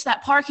you reach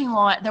that parking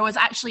lot, there was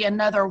actually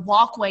another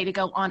walkway to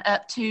go on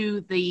up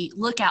to the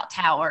lookout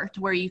tower to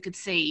where you could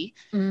see.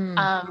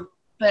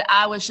 But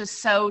I was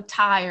just so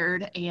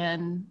tired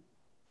and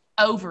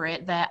over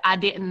it that I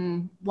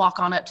didn't walk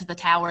on up to the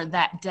tower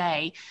that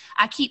day.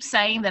 I keep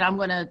saying that I'm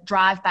going to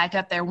drive back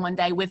up there one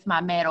day with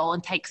my medal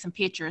and take some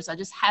pictures. I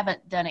just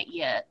haven't done it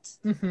yet.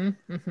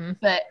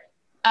 But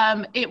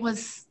it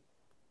was,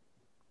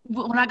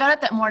 when I got up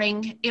that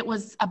morning, it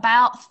was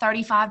about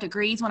 35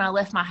 degrees when I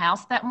left my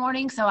house that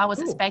morning. So I was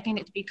expecting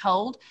it to be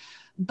cold,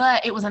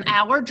 but it was an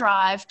hour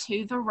drive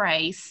to the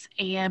race.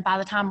 And by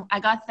the time I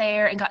got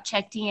there and got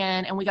checked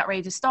in and we got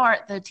ready to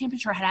start, the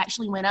temperature had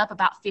actually went up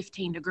about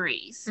 15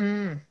 degrees.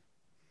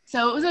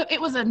 So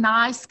it was a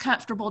nice,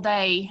 comfortable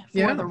day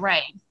for the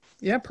race.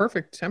 Yeah.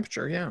 Perfect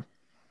temperature. Yeah.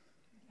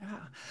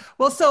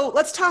 Well, so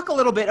let's talk a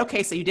little bit.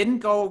 Okay. So you didn't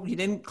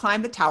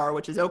climb the tower,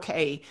 which is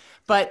okay.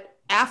 But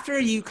after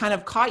you kind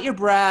of caught your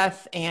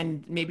breath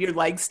and maybe your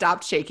legs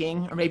stopped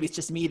shaking, or maybe it's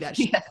just me that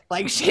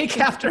legs shake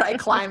after I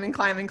climb and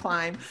climb and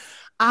climb.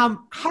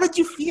 How did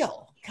you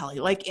feel,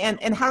 Kelly?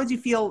 And how did you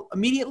feel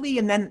immediately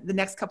and then the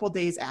next couple of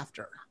days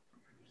after?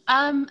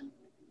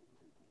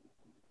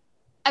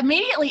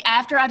 Immediately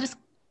after,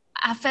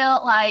 I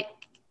felt like,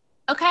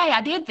 okay,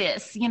 I did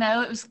this.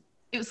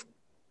 It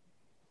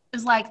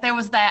was like there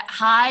was that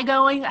high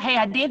going, hey,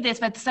 I did this,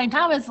 but at the same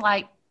time, it's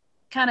like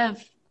kind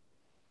of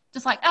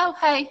just like, oh,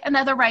 hey,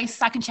 another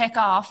race I can check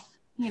off,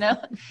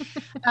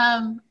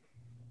 A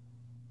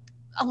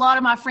lot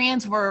of my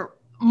friends were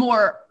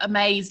more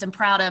amazed and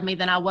proud of me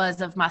than I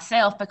was of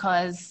myself,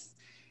 because,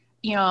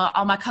 you know,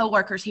 all my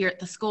coworkers here at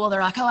the school,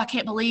 they're like, oh, I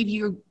can't believe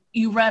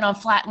you run on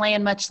flat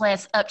land, much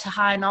less up to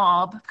High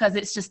Knob, because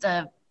it's just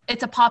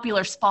it's a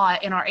popular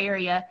spot in our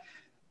area.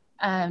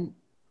 I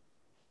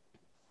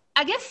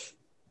guess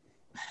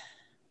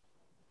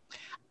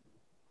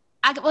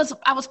I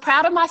was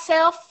proud of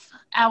myself.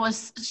 I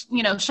was,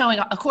 you know, showing,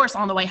 of course,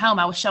 on the way home,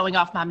 I was showing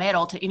off my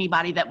medal to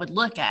anybody that would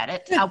look at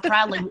it. I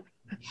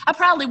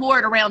proudly wore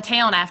it around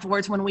town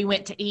afterwards when we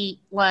went to eat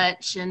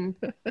lunch and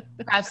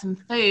grab some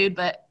food.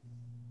 But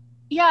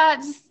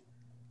yeah,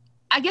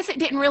 I guess it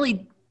didn't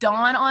really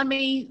dawn on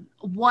me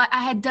what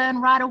I had done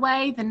right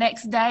away. The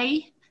next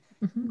day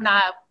when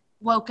I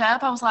woke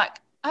up, I was like,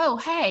 oh,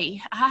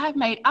 hey, I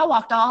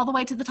walked all the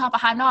way to the top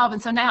of High Knob.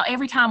 And so now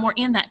every time we're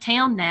in that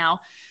town now,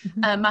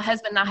 my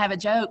husband and I have a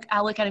joke. I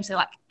look at him and say,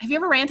 like, have you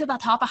ever ran to the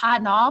top of High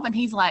Knob? And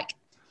he's like,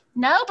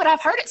 no, but I've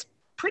heard it's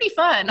pretty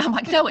fun. I'm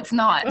like, no, it's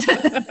not.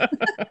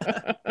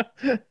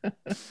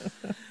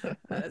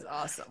 That is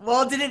awesome.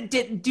 Well,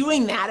 did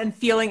doing that and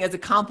feeling as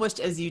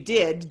accomplished as you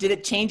did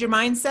it change your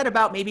mindset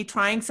about maybe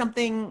trying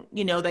something,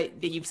 you know,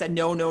 that you've said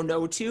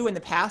no to in the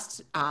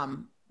past,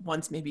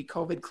 once maybe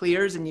COVID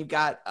clears and you've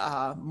got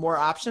more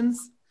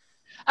options?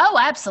 Oh,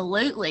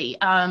 absolutely.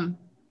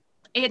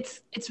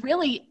 It's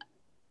really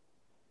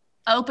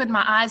opened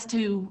my eyes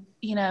to,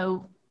 you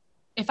know,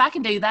 if I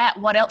can do that,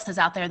 what else is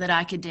out there that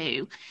I could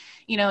do?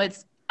 You know,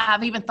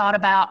 I've even thought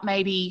about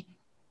maybe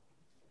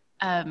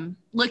I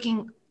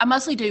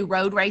mostly do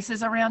road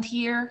races around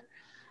here.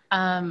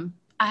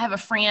 I have a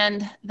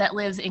friend that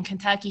lives in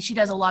Kentucky. She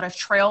does a lot of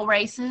trail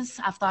races.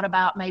 I've thought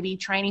about maybe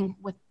training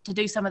to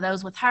do some of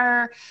those with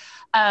her.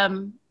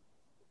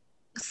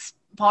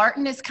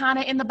 Spartan is kind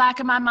of in the back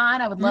of my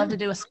mind. I would love to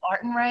do a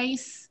Spartan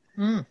race.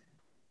 And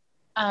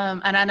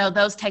I know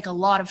those take a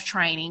lot of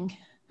training.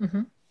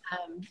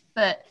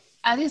 But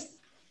I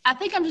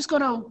think I'm just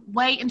going to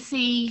wait and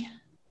see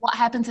what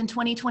happens in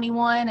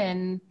 2021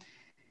 and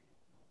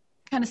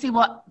kind of see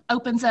what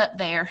opens up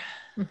there.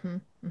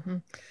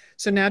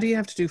 So now do you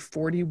have to do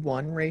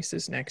 41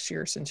 races next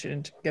year since you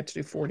didn't get to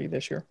do 40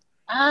 this year?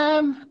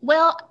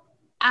 Well,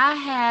 I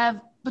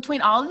have,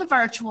 between all of the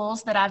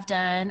virtuals that I've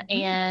done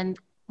and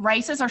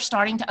races are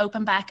starting to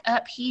open back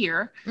up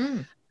here,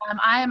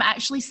 I am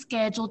actually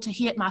scheduled to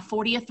hit my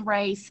 40th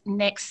race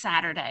next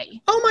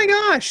Saturday. Oh my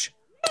gosh.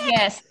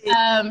 Yes.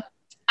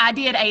 I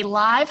did a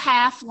live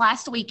half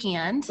last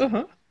weekend.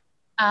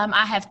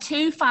 I have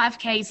 2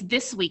 5Ks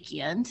this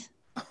weekend.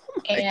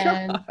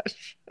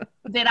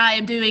 Then I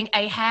am doing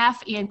a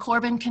half in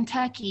Corbin,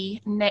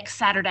 Kentucky next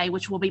Saturday,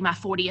 which will be my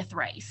 40th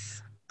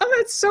race. Oh,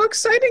 that's so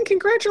exciting.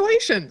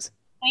 Congratulations.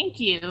 Thank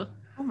you.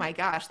 Oh my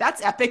gosh,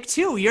 that's epic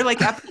too. You're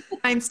like epic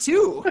times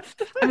 2.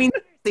 I mean,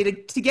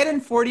 to get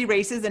in 40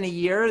 races in a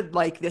year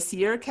like this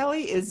year,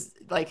 Kelly, is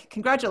like,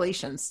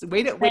 congratulations.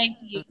 Way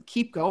to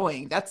keep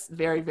going. That's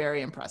very,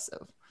 very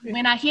impressive.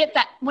 When I hit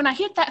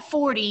that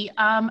 40,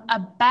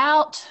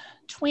 about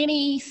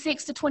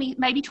 26 to 20,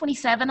 maybe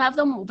 27 of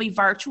them will be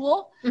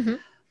virtual.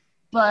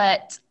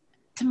 But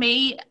to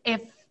me,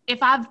 if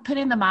I've put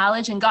in the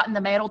mileage and gotten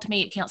the medal, to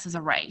me, it counts as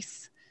a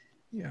race.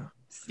 Yeah.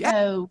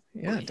 So,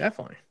 yeah,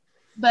 definitely.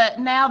 But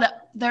now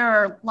that there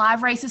are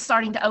live races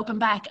starting to open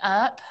back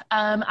up,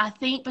 I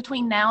think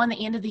between now and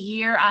the end of the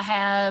year, I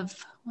have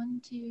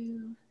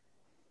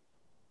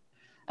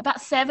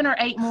about 7 or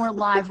 8 more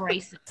live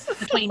races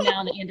between now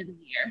and the end of the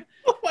year.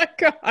 Oh my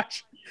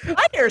gosh.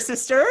 Hi there,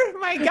 sister.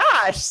 My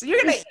gosh.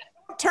 You're going to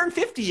turn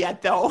 50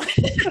 yet, though.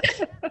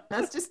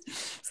 That's just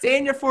stay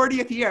in your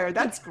 40th year.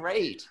 That's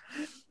great.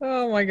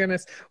 Oh my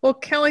goodness. Well,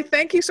 Kelly,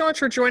 thank you so much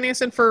for joining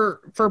us and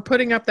for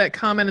putting up that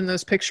comment and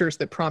those pictures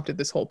that prompted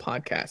this whole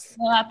podcast.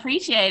 Well, I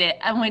appreciate it.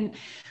 And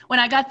when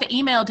I got the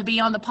email to be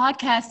on the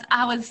podcast,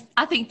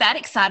 I think that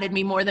excited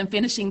me more than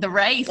finishing the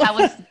race. I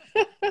was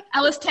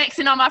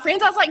texting all my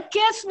friends. I was like,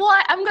 guess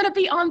what? I'm going to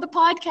be on the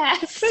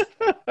podcast.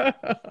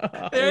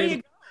 There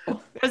you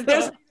go.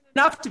 There's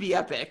enough to be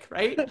epic,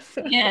 right?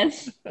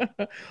 Yes.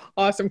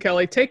 Awesome,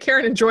 Kelly. Take care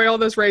and enjoy all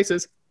those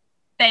races.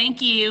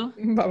 Thank you.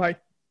 Bye-bye.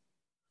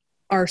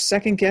 Our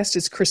second guest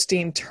is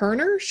Christine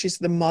Turner. She's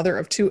the mother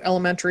of 2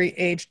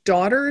 elementary-age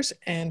daughters,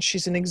 and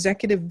she's an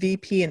executive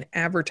VP in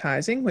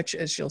advertising, which,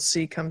 as you'll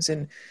see, comes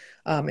in,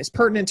 is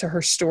pertinent to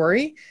her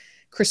story.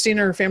 Christine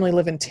and her family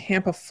live in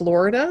Tampa,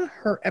 Florida.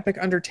 Her epic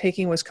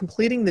undertaking was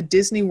completing the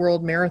Disney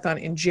World Marathon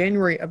in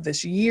January of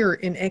this year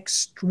in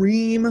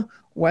extreme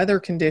weather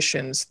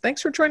conditions.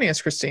 Thanks for joining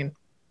us, Christine.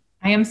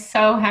 I am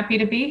so happy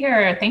to be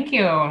here. Thank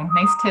you.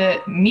 Nice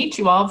to meet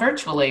you all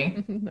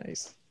virtually.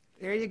 Nice.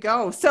 There you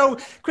go. So,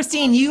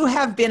 Christine, you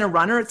have been a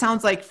runner, it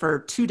sounds like, for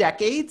 2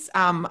 decades.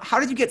 How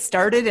did you get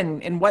started,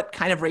 and what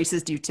kind of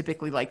races do you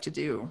typically like to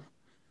do?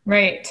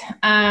 Right.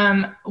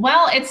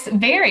 Well, it's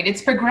varied.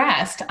 It's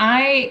progressed.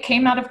 I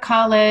came out of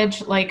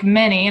college like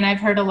many, and I've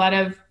heard a lot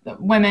of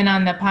women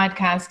on the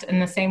podcast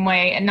in the same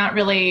way, and not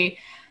really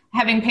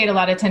having paid a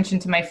lot of attention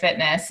to my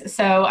fitness.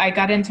 So I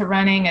got into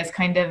running as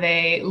kind of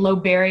a low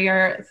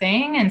barrier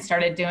thing and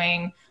started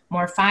doing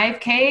more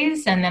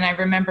 5Ks. And then I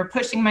remember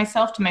pushing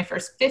myself to my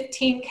first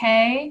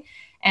 15K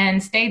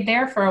and stayed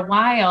there for a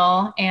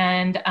while.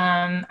 And,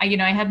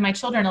 I had my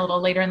children a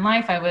little later in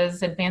life. I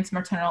was advanced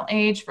maternal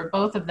age for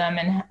both of them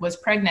and was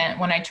pregnant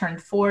when I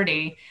turned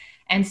 40.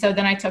 And so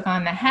then I took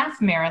on the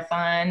half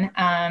marathon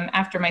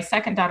after my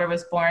second daughter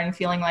was born,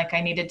 feeling like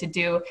I needed to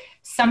do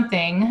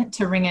something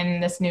to ring in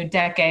this new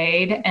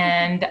decade.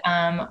 And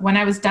when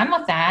I was done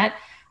with that,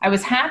 I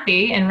was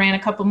happy and ran a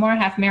couple more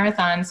half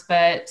marathons,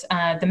 but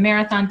the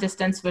marathon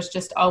distance was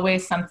just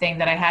always something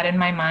that I had in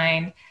my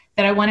mind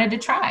that I wanted to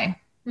try.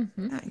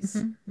 Mm-hmm. Nice.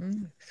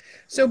 Mm-hmm.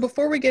 So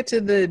before we get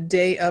to the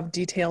day of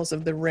details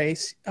of the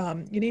race,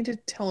 you need to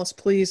tell us,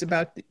 please,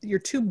 about your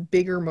two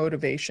bigger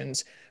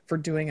motivations for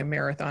doing a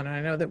marathon. And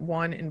I know that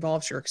one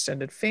involves your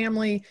extended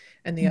family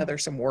and the other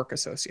some work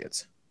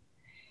associates.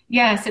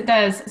 Yes, it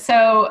does.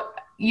 So,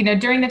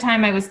 during the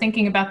time I was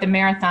thinking about the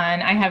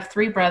marathon, I have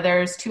 3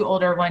 brothers, 2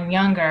 older, 1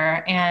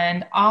 younger,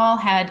 and all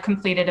had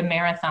completed a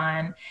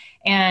marathon.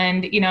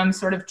 And, I'm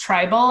sort of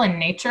tribal in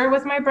nature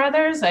with my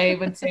brothers. I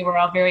would say we're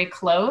all very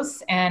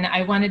close, and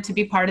I wanted to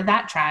be part of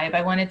that tribe.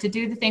 I wanted to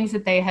do the things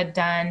that they had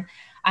done.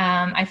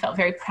 I felt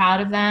very proud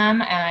of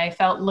them. And I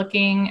felt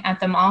looking at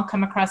them all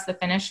come across the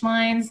finish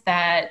lines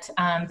that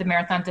the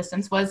marathon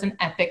distance was an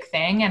epic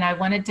thing. And I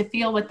wanted to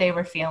feel what they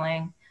were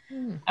feeling.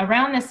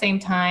 Around the same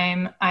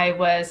time, I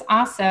was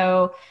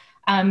also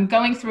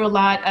going through a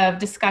lot of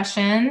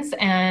discussions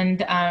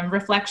and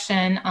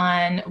reflection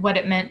on what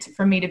it meant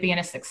for me to be in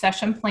a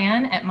succession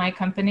plan at my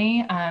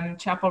company,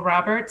 Chappell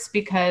Roberts,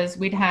 because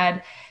we'd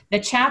had the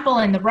Chappell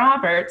and the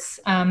Roberts,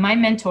 my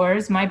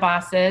mentors, my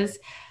bosses,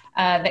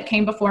 that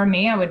came before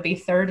me. I would be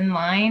third in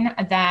line,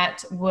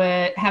 that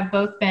would have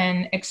both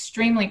been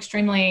extremely,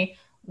 extremely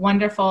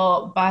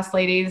wonderful boss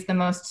ladies, the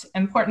most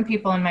important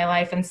people in my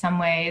life in some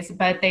ways,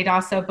 but they'd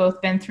also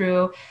both been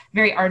through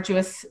very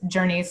arduous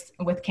journeys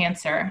with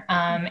cancer.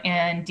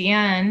 And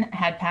Deanne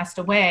had passed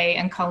away,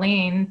 and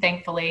Colleen,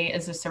 thankfully,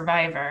 is a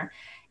survivor.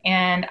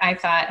 And I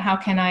thought, how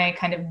can I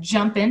kind of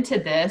jump into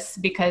this,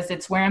 because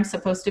it's where I'm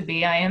supposed to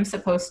be. I am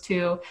supposed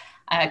to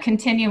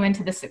continue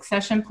into the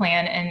succession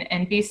plan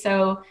and be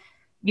so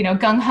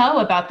gung-ho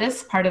about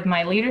this part of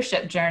my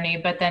leadership journey,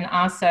 but then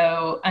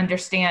also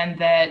understand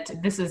that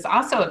this is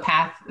also a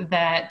path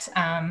that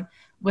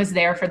was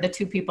there for the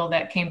 2 people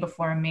that came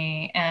before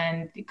me.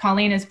 And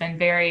Colleen has been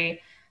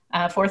very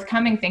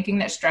forthcoming, thinking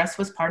that stress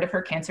was part of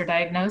her cancer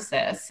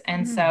diagnosis.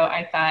 And so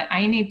I thought,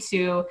 I need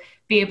to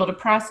be able to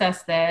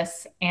process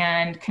this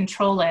and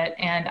control it.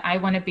 And I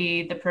want to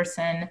be the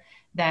person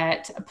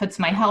that puts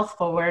my health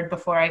forward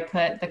before I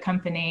put the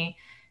company,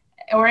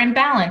 or in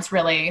balance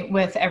really,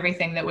 with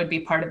everything that would be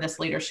part of this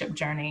leadership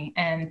journey,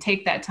 and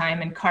take that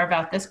time and carve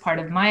out this part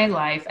of my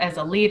life as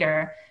a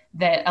leader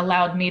that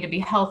allowed me to be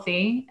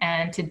healthy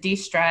and to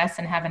de-stress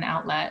and have an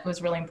outlet. It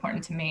was really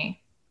important to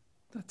me.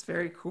 That's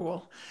very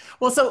cool.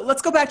 Well, so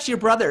let's go back to your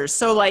brothers.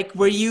 So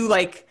were you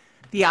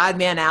the odd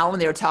man out when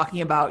they were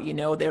talking about, they're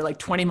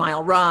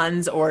 20-mile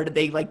runs, or did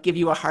they give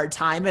you a hard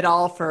time at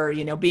all for,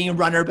 being a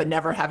runner, but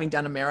never having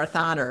done a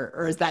marathon,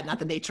 or is that not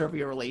the nature of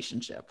your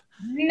relationship?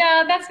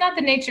 No, that's not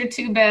the nature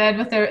too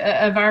bad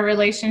of our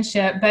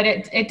relationship, but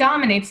it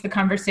dominates the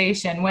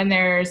conversation when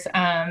there's,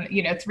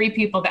 3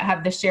 people that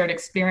have the shared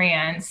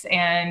experience,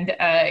 and,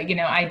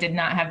 I did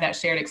not have that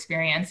shared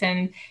experience.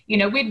 And,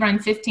 we'd run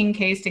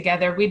 15Ks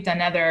together. We'd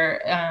done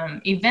other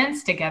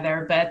events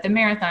together, but the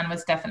marathon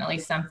was definitely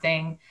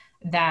something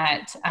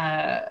that,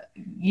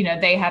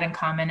 they had in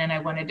common and I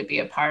wanted to be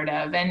a part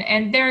of.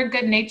 And they're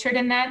good natured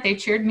in that. They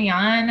cheered me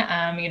on.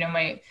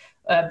 My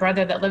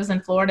brother that lives in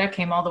Florida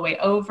came all the way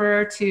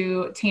over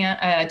to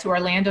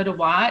Orlando to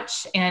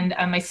watch. And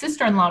my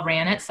sister-in-law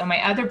ran it. So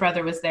my other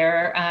brother was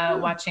there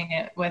watching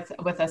it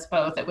with us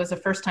both. It was the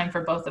first time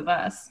for both of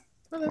us.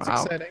 Oh, that's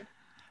exciting.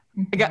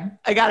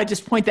 I got to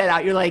just point that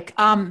out. You're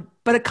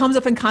but it comes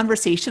up in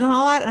conversation and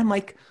all that. And I'm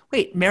like,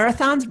 wait,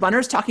 marathons,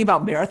 runners talking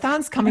about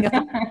marathons coming up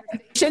in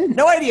conversation?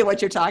 No idea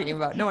what you're talking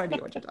about.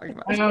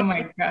 Oh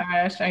my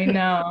gosh, I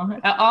know.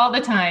 All the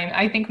time.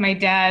 I think my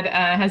dad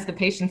has the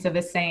patience of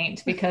a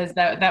saint, because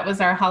that was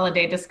our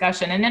holiday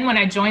discussion. And then when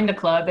I joined the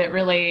club, it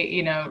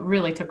really,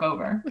 really took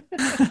over.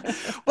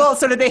 Well,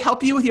 so did they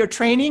help you with your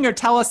training, or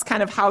tell us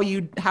kind of how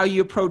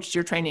you approached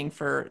your training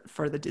for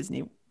the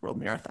Disney World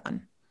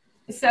Marathon?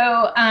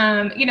 So,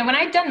 when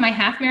I'd done my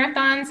half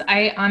marathons,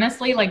 I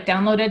honestly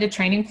downloaded a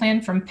training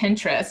plan from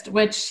Pinterest,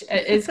 which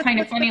is kind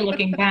of funny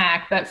looking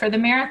back. But for the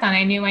marathon,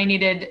 I knew I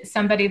needed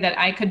somebody that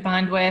I could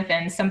bond with,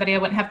 and somebody I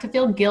wouldn't have to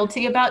feel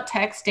guilty about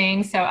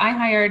texting. So I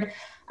hired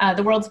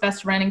the world's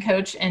best running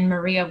coach in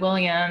Maria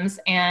Williams.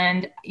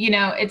 And,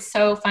 it's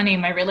so funny.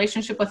 My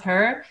relationship with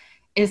her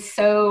is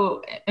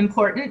so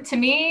important to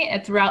me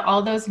throughout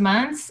all those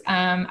months.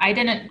 I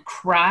didn't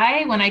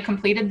cry when I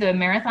completed the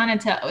marathon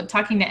until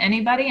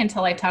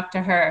I talked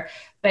to her,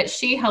 but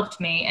she helped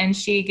me, and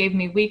she gave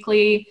me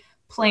weekly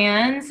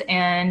plans,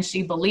 and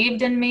she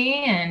believed in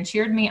me and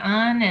cheered me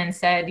on and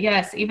said,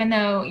 yes, even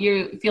though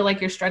you feel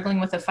like you're struggling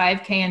with a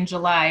 5K in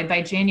July,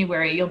 by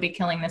January, you'll be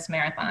killing this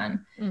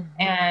marathon.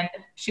 And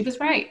she was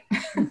right.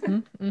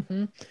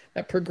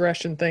 That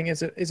progression thing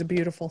is a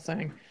beautiful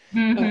thing.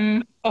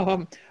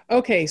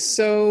 Okay.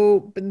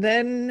 So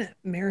then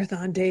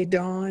marathon day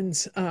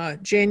dawns,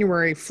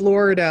 January,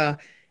 Florida,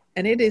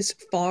 and it is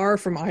far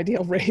from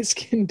ideal race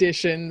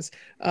conditions.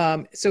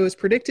 So it's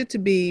predicted to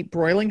be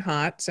broiling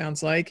hot,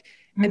 sounds like.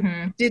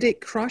 And did it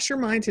cross your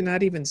mind to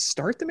not even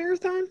start the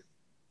marathon?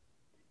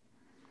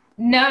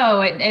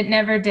 No, it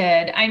never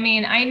did. I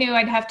mean, I knew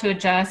I'd have to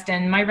adjust,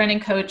 and my running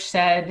coach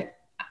said,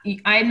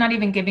 I'm not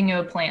even giving you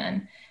a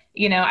plan.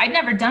 You know, I'd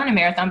never done a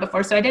marathon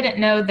before, so I didn't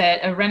know that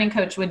a running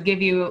coach would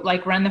give you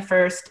like run the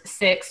first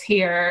 6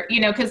 here,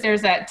 you know, because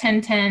there's that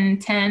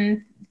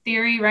 10-10-10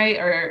 theory, right?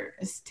 Or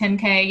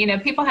 10K, you know,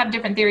 people have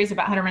different theories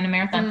about how to run a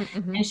marathon.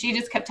 And she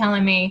just kept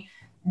telling me,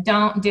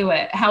 don't do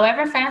it.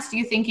 However fast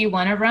you think you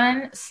want to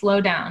run, slow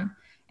down.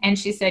 And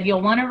she said,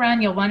 you'll want to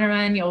run, you'll want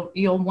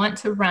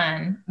to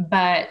run,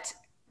 but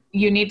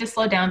you need to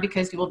slow down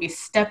because you will be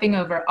stepping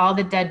over all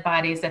the dead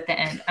bodies at the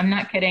end. I'm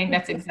not kidding.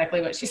 That's exactly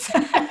what she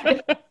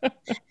said.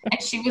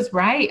 And she was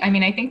right. I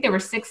mean, I think there were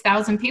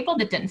 6,000 people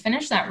that didn't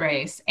finish that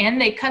race, and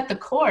they cut the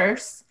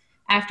course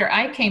after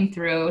I came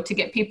through to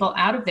get people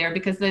out of there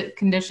because the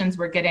conditions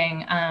were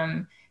getting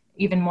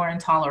even more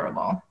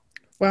intolerable.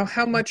 Well,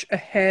 how much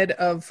ahead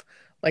of,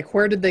 like,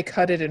 where did they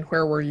cut it and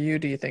where were you,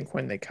 do you think,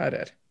 when they cut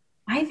it?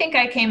 I think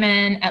I came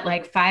in at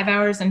like 5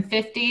 hours and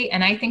 50,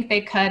 and I think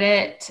they cut,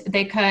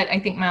 I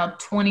think mile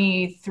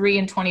 23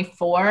 and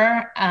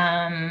 24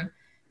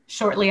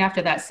 shortly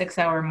after that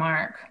 6-hour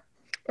mark.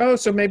 Oh,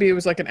 so maybe it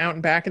was like an out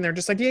and back and they're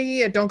just like,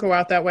 yeah, don't go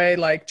out that way.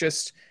 Like,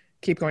 just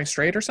keep going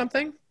straight or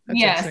something.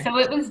 Yeah. So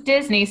it was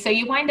Disney. So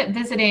you wind up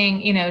visiting,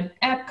 you know,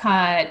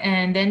 Epcot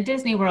and then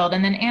Disney World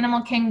and then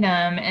Animal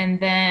Kingdom. And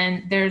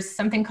then there's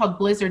something called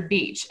Blizzard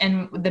Beach,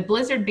 and the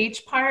Blizzard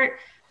Beach part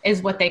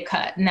is what they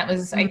cut. And that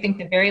was, I think,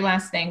 the very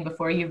last thing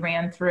before you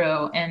ran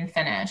through and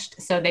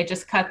finished. So they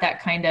just cut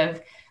that kind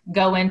of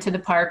go into the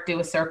park, do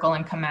a circle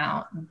and come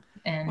out.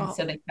 And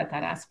so they cut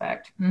that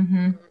aspect.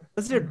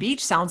 Blizzard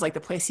Beach sounds like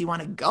the place you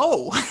want to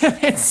go.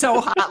 It's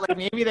so hot. Like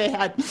maybe they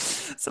had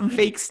some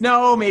fake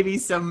snow, maybe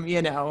some,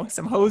 you know,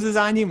 some hoses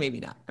on you. Maybe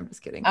not. I'm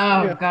just kidding.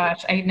 Oh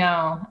gosh. I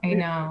know.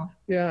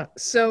 Yeah.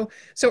 So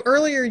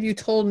earlier you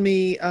told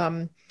me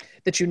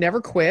that you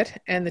never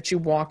quit and that you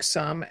walk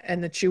some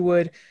and that you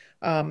would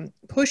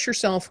push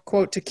yourself,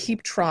 quote, to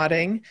keep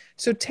trotting.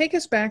 So take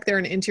us back there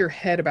and into your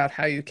head about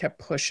how you kept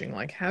pushing.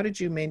 Like, how did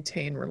you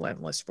maintain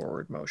relentless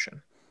forward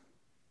motion?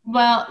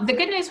 Well, the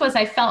good news was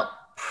I felt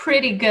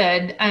pretty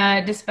good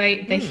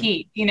despite the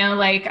heat. You know,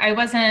 like I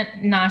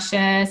wasn't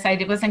nauseous.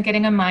 I wasn't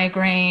getting a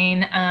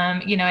migraine.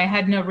 You know, I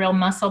had no real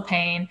muscle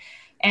pain.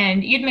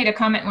 And you'd made a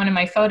comment in one of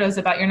my photos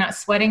about you're not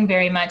sweating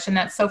very much. And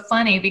that's so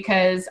funny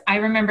because I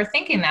remember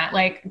thinking that,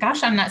 like,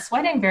 gosh, I'm not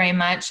sweating very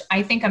much.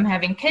 I think I'm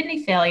having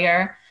kidney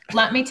failure.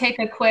 Let me take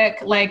a quick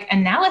like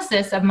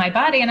analysis of my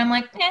body. And I'm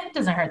like, it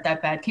doesn't hurt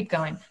that bad. Keep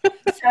going.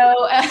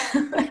 So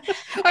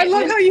I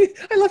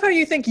love how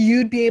you think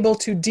you'd be able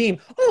to deem,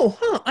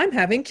 I'm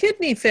having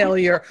kidney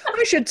failure.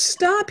 I should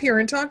stop here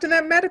and talk to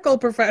that medical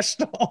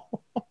professional.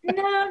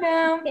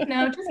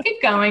 No, just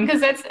keep going. Cause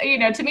that's, you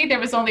know, to me, there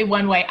was only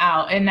one way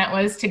out, and that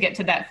was to get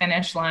to that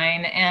finish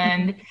line.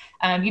 And,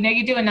 you know,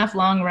 you do enough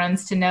long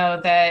runs to know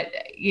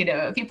that, you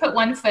know, if you put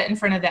one foot in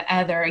front of the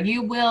other,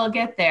 you will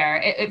get there.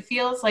 It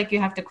feels like you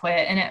have to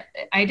quit. And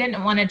I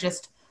didn't want to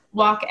just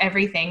walk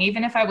everything.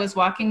 Even if I was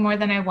walking more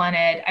than I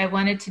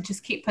wanted to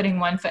just keep putting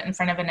one foot in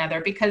front of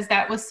another, because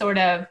that was sort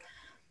of,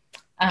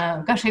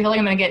 gosh, I feel like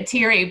I'm going to get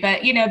teary,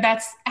 but you know,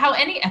 that's how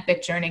any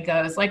epic journey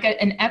goes. Like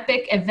an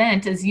epic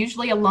event is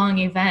usually a long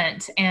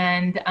event.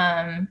 And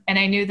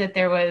I knew that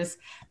there was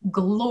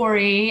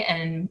glory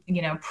and,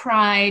 you know,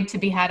 pride to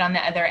be had on the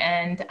other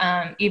end.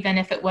 Even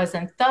if it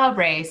wasn't the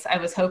race I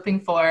was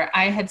hoping for,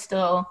 I had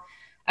still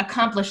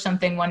accomplished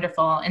something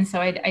wonderful. And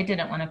so I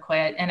didn't want to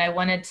quit, and I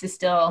wanted to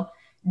still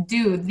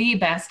do the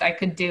best I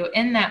could do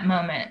in that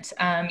moment.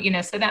 You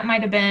know, so that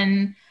might've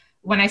been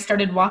when I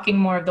started walking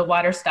more of the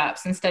water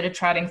stops instead of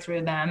trotting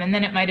through them. And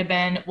then it might've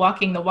been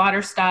walking the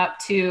water stop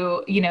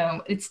to, you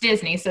know, it's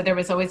Disney. So there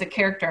was always a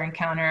character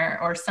encounter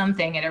or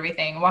something and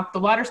everything. Walk the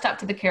water stop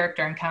to the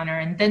character encounter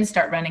and then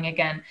start running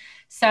again.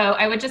 So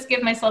I would just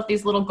give myself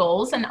these little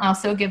goals and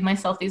also give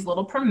myself these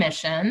little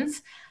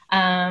permissions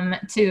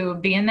to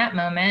be in that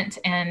moment.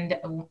 And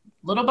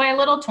little by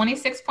little,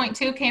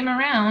 26.2 came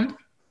around.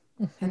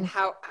 And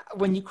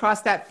when you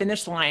crossed that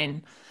finish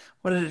line,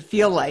 what did it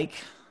feel like?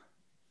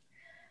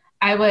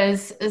 I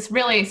was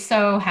really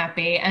so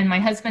happy, and my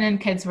husband and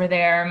kids were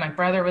there. My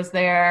brother was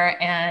there,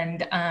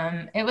 and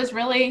it was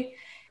really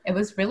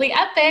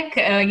epic.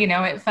 You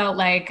know, it felt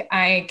like,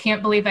 I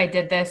can't believe I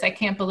did this. I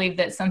can't believe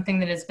that something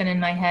that has been in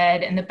my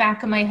head, in the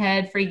back of my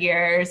head for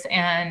years,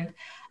 and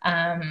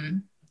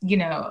you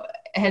know,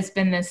 has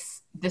been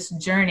this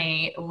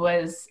journey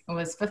was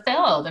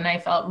fulfilled, and I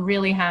felt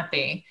really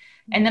happy.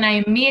 And then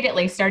I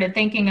immediately started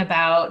thinking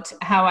about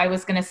how I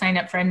was going to sign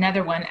up for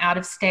another one out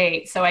of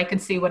state so I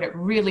could see what it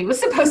really was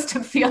supposed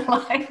to feel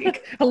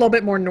like. A little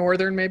bit more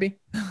northern, maybe.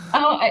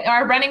 Oh,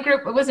 our running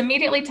group was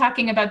immediately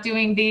talking about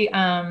doing the,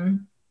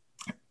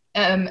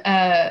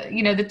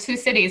 the two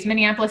cities,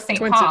 Minneapolis, St.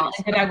 Paul.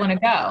 Did I want to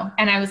go?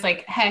 And I was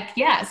like, heck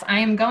yes, I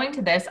am going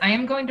to this. I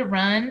am going to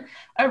run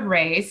a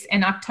race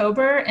in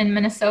October in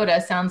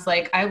Minnesota. Sounds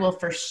like I will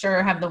for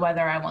sure have the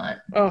weather I want.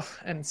 Oh,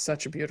 and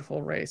such a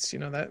beautiful race. You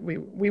know, that we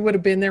would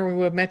have been there. We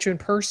would have met you in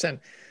person.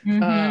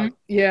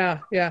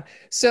 Yeah.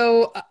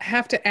 So I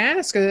have to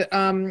ask,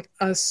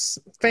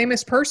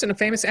 famous person, a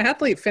famous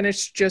athlete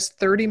finished just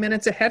 30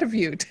 minutes ahead of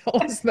you.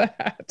 Tell us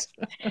that.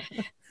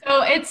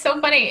 So it's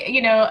so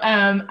funny,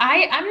 I'm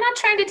not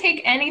trying to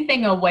take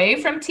anything away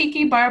from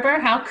Tiki Barber.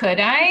 How could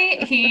I?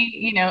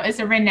 He, is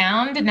a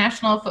renowned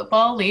National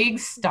Football League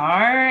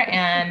star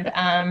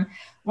and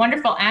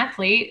wonderful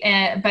athlete.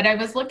 But I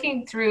was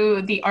looking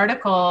through the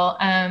article,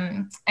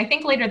 I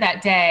think later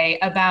that day,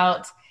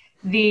 about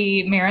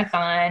the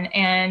marathon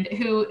and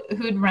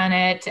who'd run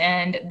it,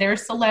 and their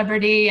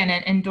celebrity and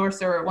an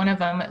endorser, one of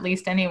them at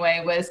least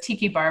anyway, was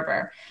Tiki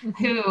Barber,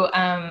 who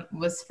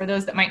was, for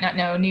those that might not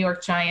know, New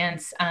York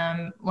Giants,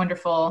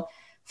 wonderful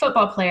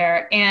football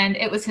player. And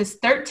it was his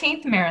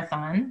 13th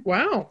marathon.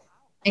 Wow.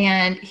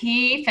 And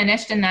he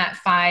finished in that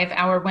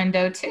 5-hour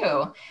window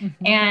too.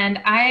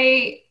 And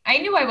I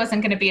knew I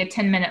wasn't going to be a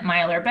 10-minute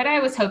miler, but I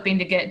was hoping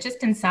to get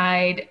just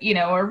inside,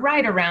 or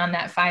right around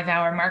that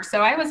 5-hour mark.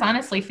 So I was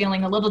honestly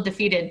feeling a little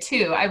defeated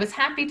too. I was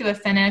happy to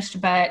have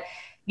finished, but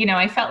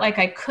I felt like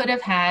I could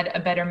have had a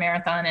better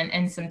marathon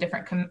in some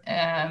different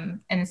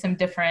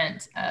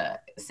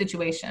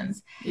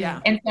situations.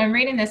 Yeah. And so I'm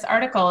reading this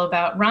article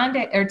about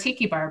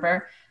Tiki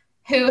Barber,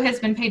 who has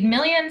been paid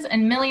millions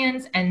and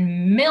millions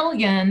and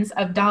millions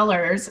of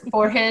dollars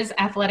for his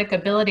athletic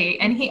ability.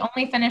 And he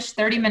only finished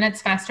 30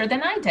 minutes faster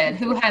than I did,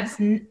 who has,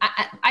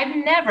 I've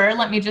never,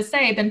 let me just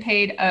say, been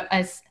paid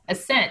a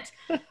cent,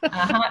 a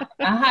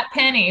hot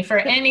penny for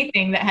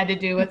anything that had to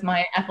do with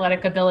my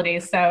athletic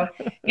abilities. So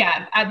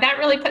yeah, that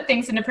really put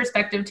things into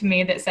perspective to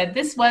me, that said,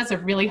 this was a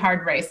really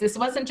hard race. This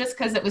wasn't just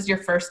because it was your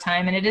first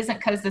time, and it isn't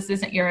because this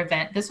isn't your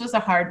event. This was a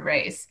hard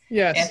race.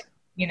 Yes.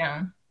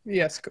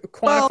 Yes,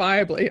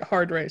 quantifiably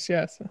hard race.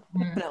 Yes,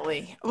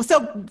 definitely.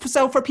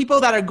 So for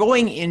people that are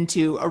going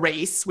into a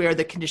race where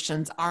the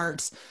conditions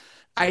aren't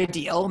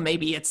ideal,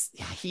 maybe it's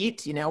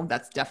heat,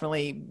 that's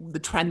definitely the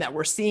trend that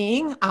we're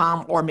seeing.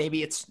 Or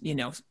maybe it's,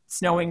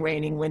 snowing,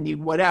 raining, windy,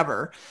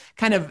 whatever.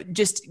 Kind of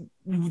just,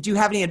 do you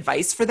have any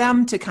advice for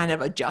them to kind of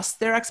adjust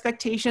their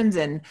expectations?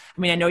 And I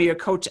mean, I know your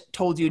coach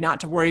told you not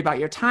to worry about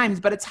your times,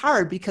 but it's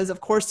hard because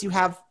of course you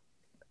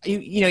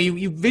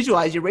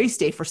visualize your race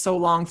day for so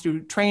long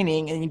through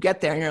training, and you get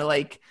there and you're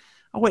like,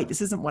 oh wait,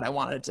 this isn't what I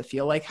wanted it to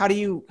feel like. How do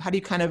you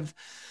kind of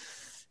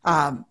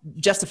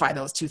justify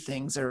those two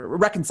things or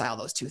reconcile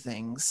those two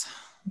things?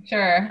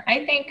 Sure.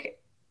 I think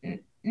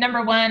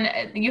number one,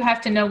 you have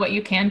to know what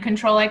you can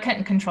control. I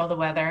couldn't control the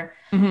weather.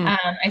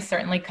 I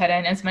certainly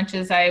couldn't, as much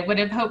as I would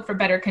have hoped for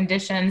better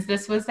conditions.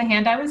 This was the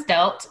hand I was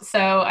dealt.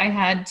 So I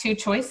had two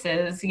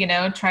choices,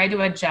 try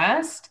to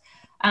adjust.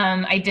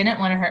 I didn't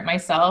want to hurt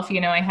myself.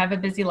 I have a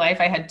busy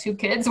life. I had 2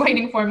 kids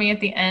waiting for me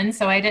at the end.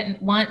 So I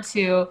didn't want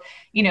to,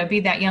 be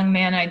that young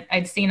man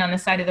I'd seen on the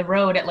side of the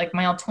road at like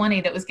mile 20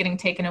 that was getting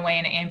taken away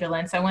in an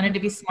ambulance. I wanted to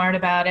be smart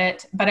about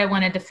it, but I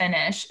wanted to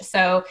finish.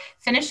 So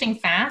finishing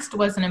fast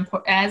wasn't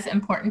as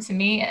important to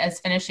me as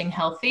finishing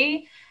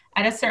healthy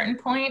at a certain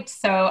point.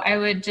 So I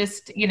would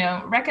just,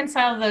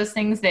 reconcile those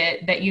things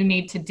that you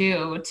need to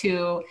do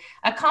to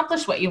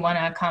accomplish what you want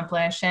to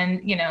accomplish.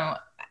 And,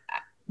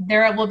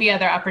 there will be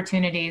other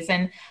opportunities.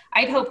 And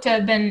I'd hope to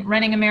have been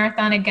running a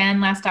marathon again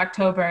last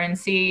October and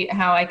see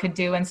how I could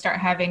do and start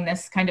having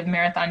this kind of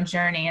marathon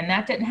journey. And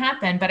that didn't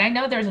happen, but I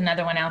know there's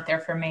another one out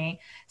there for me.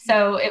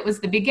 So it was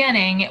the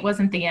beginning. It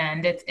wasn't the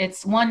end.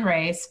 It's one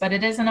race, but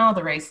it isn't all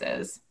the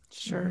races.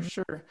 Sure.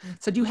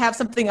 So do you have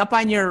something up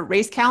on your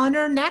race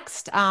calendar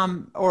next?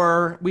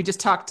 Or we just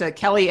talked to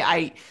Kelly.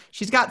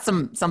 She's got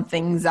some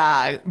things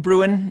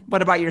brewing.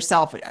 What about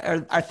yourself?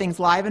 Are things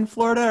live in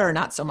Florida or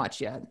not so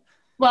much yet?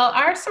 Well,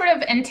 our sort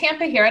of in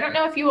Tampa here, I don't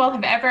know if you all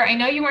have ever, I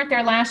know you weren't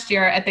there last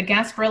year at the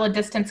Gasparilla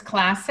Distance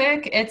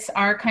Classic. It's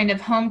our kind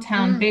of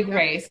hometown big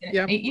race.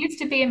 It used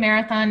to be a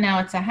marathon. Now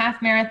it's a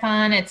half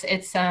marathon. It's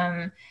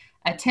a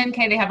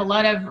 10K. They have a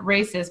lot of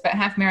races, but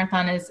half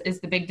marathon is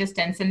the big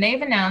distance. And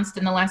they've announced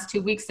in the last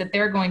 2 weeks that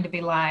they're going to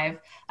be live.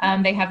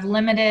 They have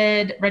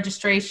limited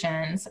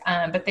registrations,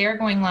 but they are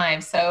going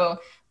live. So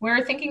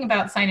we're thinking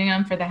about signing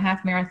on for the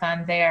half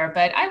marathon there,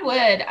 but I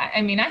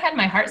had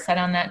my heart set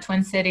on that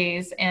Twin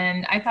Cities,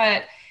 and I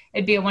thought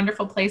it'd be a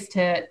wonderful place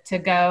to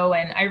go.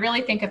 And I really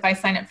think if I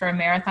sign up for a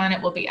marathon,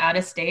 it will be out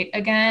of state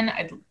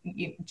again,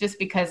 just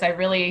because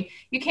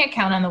you can't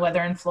count on the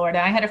weather in Florida.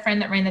 I had a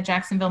friend that ran the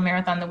Jacksonville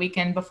Marathon the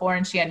weekend before,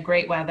 and she had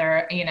great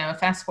weather.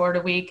 Fast forward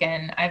a week,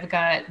 and I've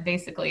got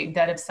basically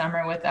dead of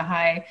summer with a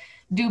high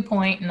dew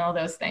point and all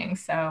those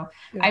things. So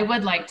I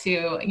would like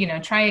to,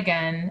 try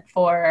again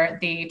for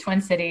the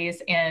Twin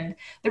Cities. And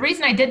the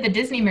reason I did the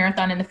Disney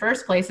Marathon in the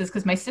first place is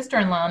because my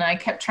sister-in-law and I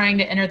kept trying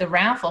to enter the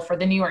raffle for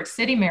the New York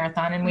City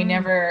Marathon, and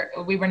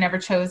we were never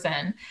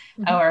chosen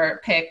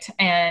or picked.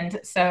 And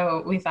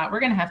so we thought, we're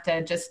going to have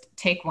to just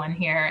take one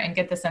here and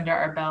get this under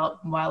our belt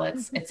while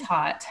it's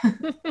hot.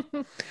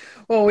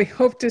 Well, we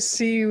hope to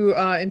see you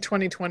in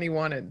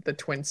 2021 at the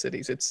Twin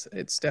Cities.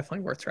 It's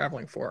definitely worth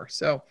traveling for.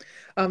 So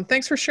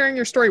thanks for sharing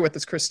your story with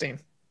us, Christine.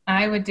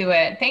 I would do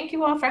it. Thank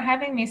you all for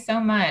having me so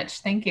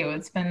much. Thank you.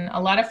 It's been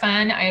a lot of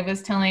fun. I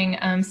was telling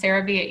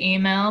Sarah via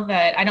email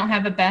that I don't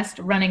have a best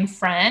running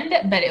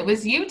friend, but it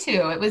was you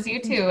two. It was you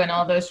two in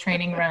all those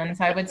training runs.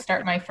 I would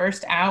start my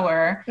first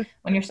hour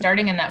when you're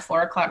starting in that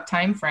 4 o'clock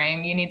time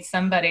frame. You need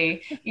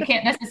somebody. You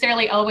can't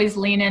necessarily always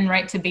lean in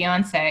right to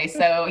Beyonce.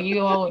 So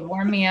you all would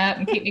warm me up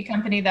and keep me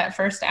company that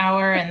first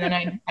hour, and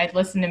then I'd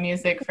listen to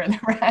music for the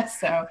rest.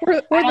 So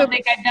I don't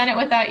think I've done it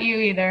without you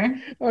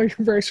either. Oh, you're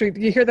very sweet.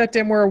 You hear that,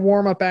 Tim? We're a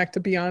warm-up back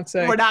to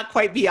Beyonce. We're not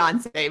quite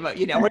Beyonce, but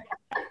we're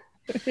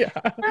yeah.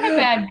 Not a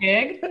bad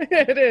gig.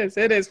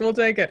 It is. We'll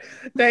take it.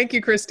 Thank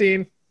you,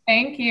 Christine.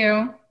 Thank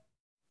you.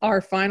 Our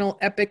final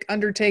epic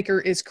undertaker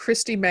is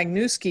Christy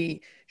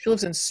Magnuski. She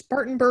lives in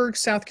Spartanburg,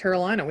 South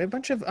Carolina. We have a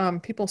bunch of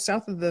people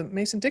south of the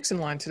Mason-Dixon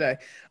line today.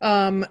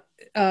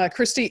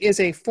 Christy is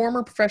a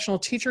former professional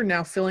teacher,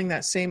 now filling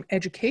that same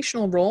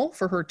educational role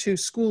for her 2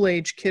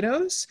 school-age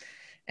kiddos.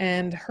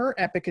 And her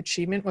epic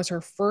achievement was her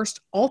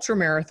first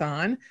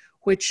ultramarathon,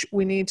 which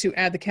we need to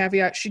add the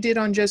caveat she did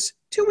on just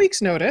 2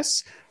 weeks'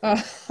 notice.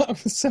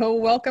 So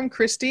welcome,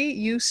 Christy.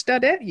 You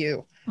studette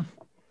you.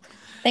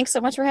 Thanks so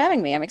much for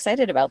having me. I'm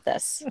excited about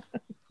this.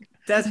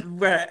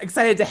 We're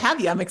excited to have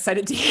you. I'm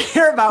excited to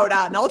hear about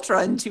an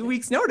ultra in 2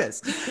 weeks'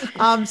 notice.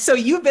 So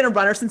you've been a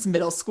runner since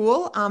middle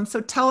school. So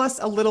tell us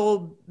a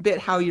little bit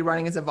how your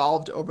running has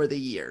evolved over the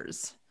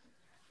years.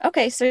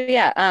 Okay, so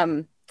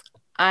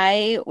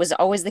I was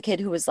always the kid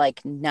who was like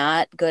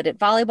not good at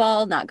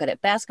volleyball, not good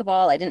at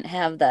basketball. I didn't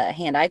have the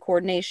hand-eye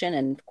coordination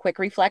and quick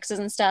reflexes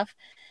and stuff.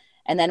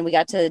 And then we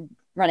got to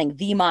running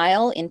the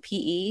mile in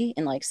PE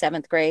in like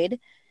 7th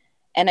grade.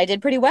 And I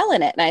did pretty well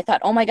in it. And I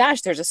thought, oh my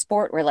gosh, there's a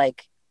sport where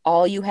like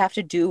all you have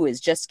to do is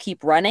just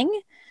keep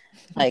running.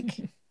 Like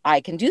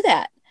I can do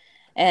that.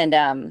 And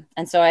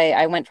so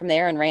I went from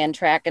there and ran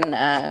track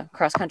and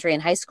cross country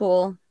in high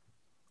school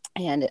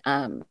and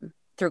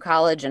through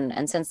college.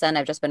 And since then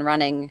I've just been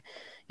running,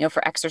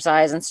 for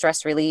exercise and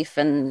stress relief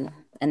and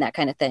that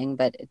kind of thing.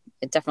 But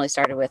it definitely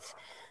started with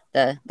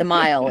the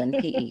mile in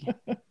PE.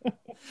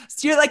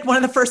 So you're like one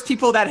of the first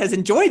people that has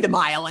enjoyed the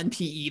mile in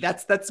PE.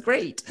 That's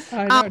great.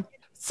 I know.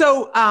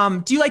 So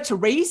do you like to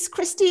race,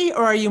 Christy,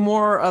 or are you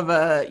more of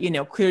a,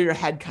 clear your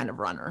head kind of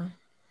runner?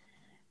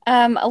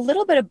 A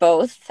little bit of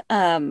both.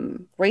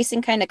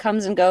 Racing kind of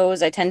comes and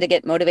goes. I tend to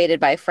get motivated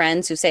by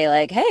friends who say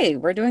like, hey,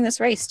 we're doing this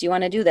race. Do you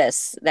want to do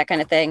this? That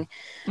kind of thing.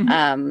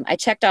 Mm-hmm. I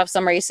checked off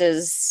some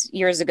races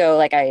years ago.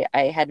 Like I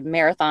had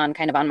marathon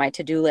kind of on my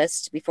to-do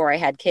list before I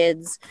had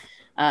kids.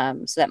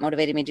 So that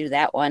motivated me to do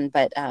that one.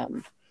 But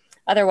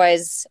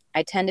otherwise,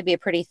 I tend to be a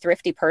pretty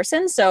thrifty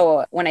person.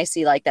 So when I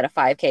see like that a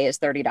 5K is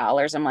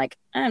 $30, I'm like,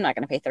 I'm not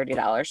going to pay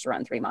 $30 to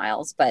run 3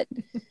 miles. But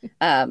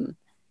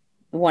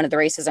one of the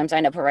races I'm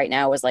signed up for right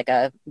now was like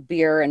a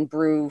beer and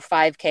brew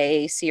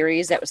 5K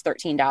series that was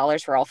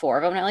 $13 for all 4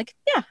 of them. And I'm like,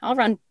 yeah, I'll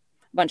run a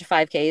bunch of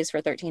 5Ks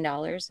for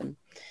 $13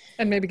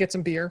 and maybe get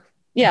some beer.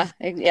 Yeah,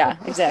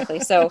 exactly.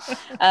 So,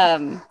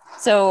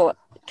 so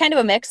kind of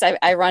a mix.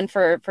 I run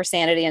for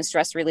sanity and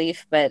stress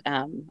relief, but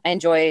I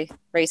enjoy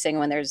racing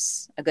when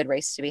there's a good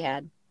race to be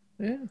had.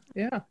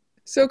 Yeah.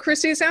 So,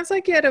 Christy, it sounds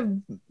like you had a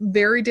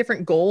very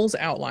different goals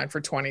outlined for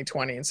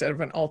 2020 instead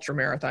of an ultra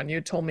marathon.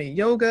 You told me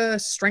yoga,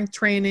 strength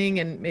training,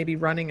 and maybe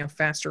running a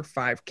faster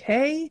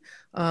 5K.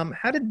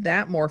 How did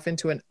that morph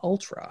into an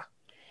ultra?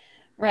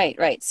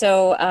 Right.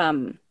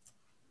 So,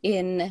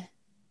 in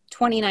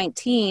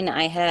 2019,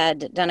 I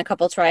had done a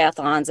couple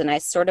triathlons, and I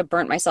sort of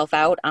burnt myself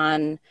out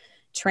on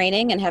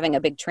training and having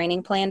a big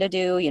training plan to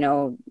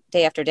do,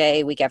 day after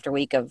day, week after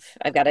week of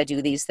I've got to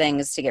do these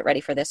things to get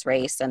ready for this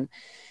race.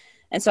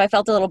 And so I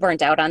felt a little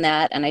burnt out on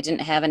that, and I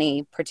didn't have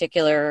any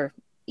particular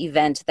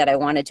event that I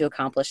wanted to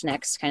accomplish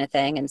next kind of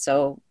thing. And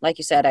so, like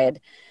you said, I had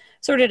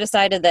sort of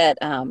decided that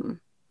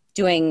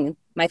doing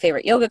my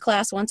favorite yoga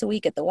class once a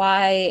week at the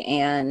Y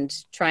and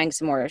trying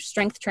some more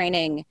strength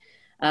training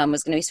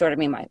was going to be sort of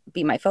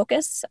be my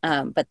focus.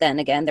 But then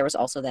again, there was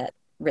also that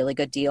really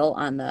good deal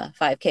on the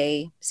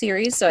 5K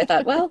series. So I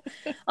thought, well,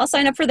 I'll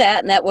sign up for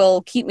that, and that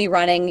will keep me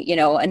running,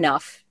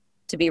 enough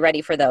to be ready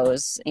for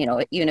those,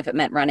 even if it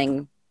meant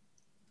running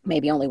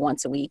maybe only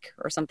once a week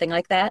or something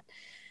like that.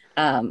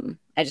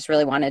 I just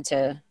really wanted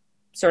to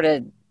sort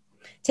of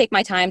take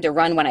my time to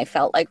run when I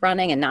felt like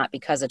running and not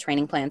because a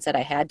training plan said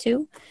I had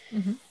to.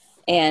 Mm-hmm.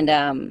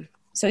 And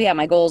so, yeah,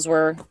 my goals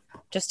were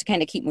just to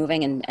kind of keep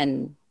moving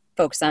and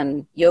focus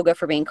on yoga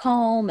for being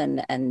calm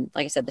and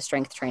like I said, the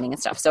strength training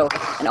and stuff. So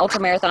an ultra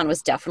marathon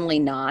was definitely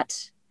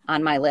not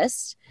on my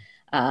list.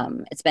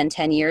 It's been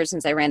 10 years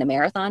since I ran a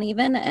marathon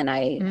even, and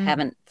I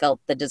haven't felt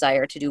the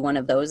desire to do one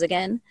of those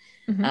again.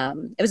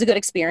 It was a good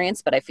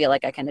experience, but I feel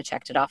like I kind of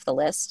checked it off the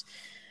list.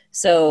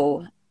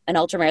 So an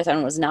ultra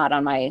marathon was not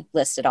on my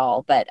list at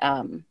all, but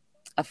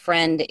a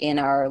friend in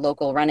our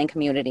local running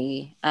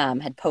community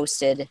had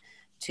posted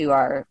to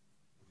our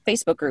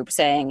Facebook group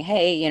saying,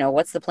 hey, you know,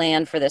 what's the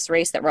plan for this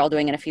race that we're all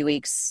doing in a few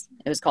weeks?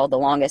 It was called The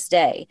Longest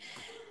Day.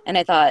 And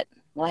I thought,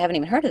 well, I haven't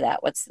even heard of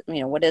that.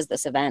 What is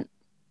this event?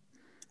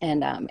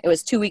 And it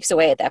was 2 weeks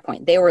away at that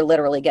point. They were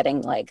literally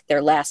getting like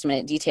their last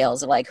minute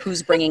details of like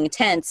who's bringing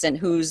tents and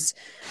who's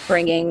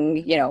bringing,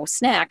 you know,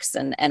 snacks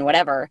and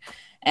whatever.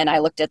 And I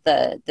looked at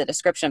the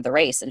description of the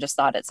race and just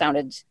thought it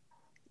sounded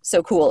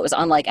so cool. It was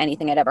unlike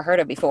anything I'd ever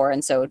heard of before.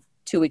 And so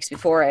 2 weeks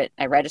before it,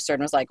 I registered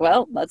and was like,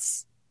 well,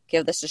 let's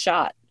give this a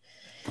shot.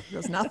 It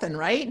was nothing,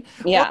 right?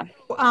 Yeah.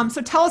 Well,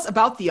 so tell us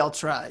about the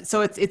ultra.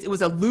 So it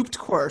was a looped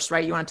course,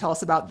 right? You want to tell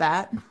us about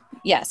that?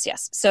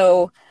 Yes.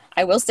 So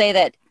I will say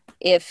that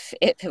if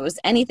it was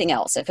anything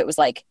else, if it was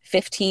like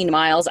 15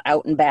 miles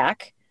out and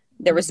back,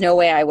 there was no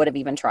way I would have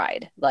even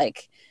tried.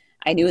 Like,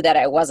 I knew that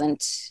I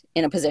wasn't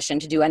in a position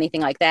to do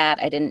anything like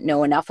that. I didn't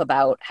know enough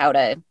about how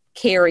to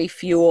carry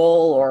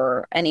fuel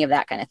or any of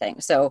that kind of thing.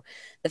 So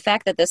the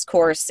fact that this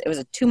course, it was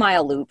a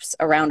 2-mile loops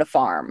around a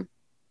farm,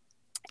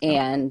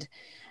 and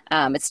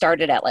it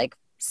started at like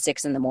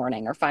 6 a.m.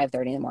 or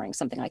 5:30 a.m,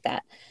 something like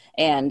that.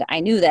 And I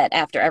knew that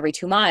after every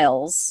 2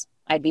 miles,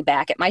 I'd be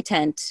back at my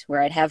tent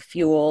where I'd have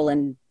fuel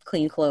and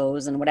clean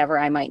clothes and whatever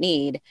I might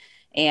need.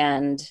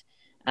 And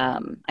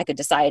I could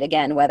decide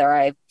again whether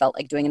I felt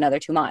like doing another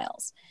 2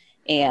 miles.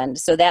 And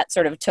so that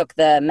sort of took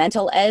the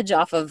mental edge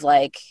off of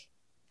like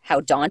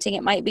how daunting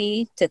it might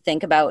be to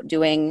think about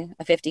doing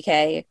a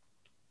 50K.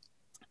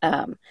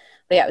 But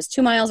yeah, it was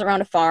 2 miles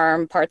around a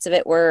farm. Parts of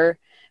it were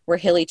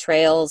hilly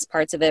trails.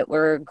 Parts of it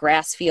were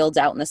grass fields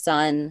out in the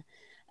sun.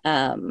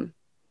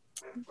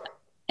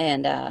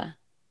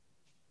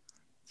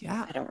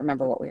 Yeah, I don't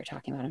remember what we were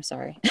talking about. I'm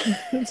sorry.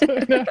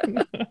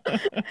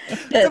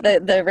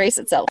 The race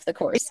itself, the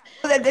course.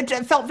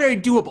 It felt very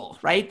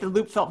doable, right? The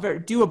loop felt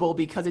very doable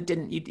because it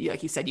didn't,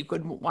 like you said, you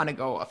couldn't want to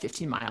go a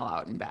 15-mile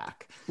out and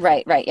back.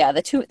 Right. Yeah.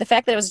 The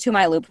fact that it was a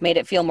 2-mile loop made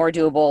it feel more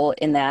doable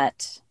in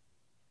that,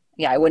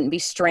 yeah, I wouldn't be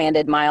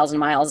stranded miles and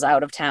miles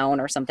out of town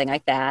or something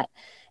like that.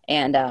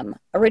 And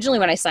originally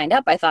when I signed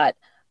up, I thought,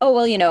 oh,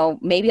 well, you know,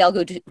 maybe I'll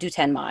go do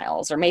 10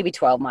 miles or maybe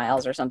 12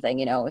 miles or something,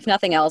 you know, if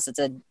nothing else, it's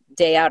a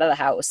day out of the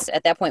house.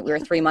 At that point, we were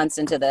 3 months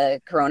into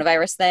the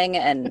coronavirus thing,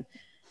 and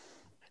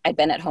I'd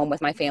been at home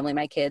with my family,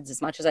 my kids,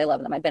 as much as I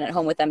love them. I'd been at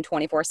home with them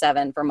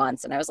 24/7 for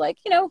months. And I was like,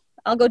 you know,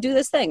 I'll go do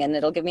this thing and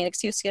it'll give me an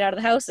excuse to get out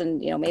of the house.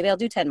 And, you know, maybe I'll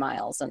do 10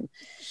 miles. And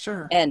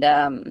sure.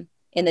 And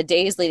in the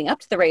days leading up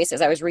to the race,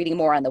 as I was reading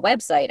more on the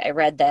website, I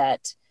read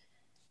that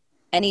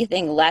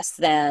anything less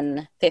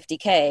than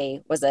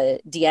 50K was a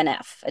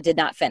DNF, a did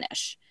not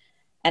finish.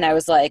 And I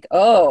was like,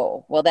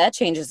 oh, well, that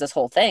changes this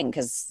whole thing,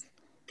 because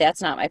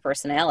that's not my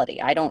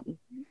personality.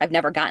 I've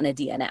never gotten a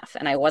DNF,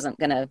 and I wasn't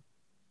going to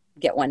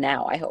get one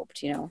now, I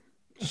hoped, you know.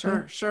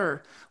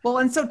 Sure. Well,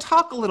 and so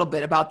talk a little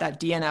bit about that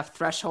DNF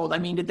threshold. I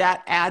mean, did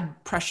that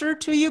add pressure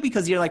to you?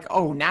 Because you're like,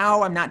 oh,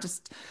 now I'm not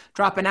just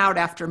dropping out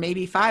after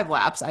maybe 5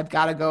 laps. I've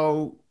got to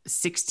go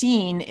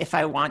 16 if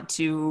I want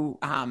to,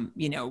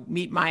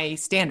 meet my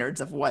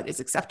standards of what is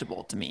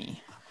acceptable to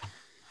me.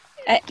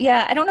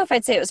 Yeah, I don't know if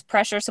I'd say it was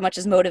pressure so much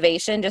as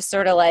motivation, just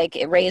sort of like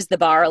it raised the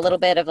bar a little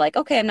bit of like,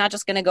 okay, I'm not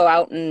just going to go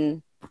out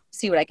and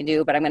see what I can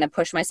do, but I'm going to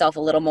push myself a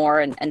little more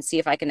and see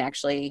if I can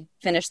actually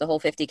finish the whole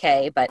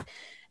 50K. But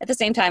at the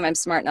same time, I'm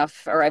smart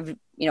enough, or I've,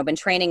 been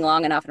training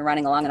long enough and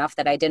running long enough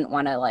that I didn't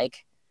want to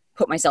like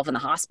put myself in the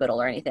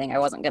hospital or anything. I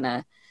wasn't going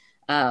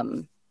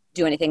to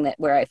do anything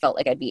where I felt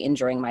like I'd be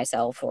injuring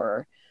myself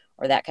or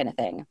that kind of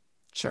thing.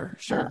 Sure.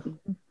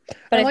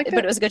 But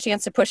it was a good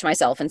chance to push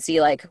myself and see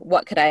like,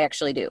 what could I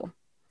actually do?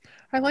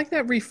 I like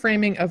that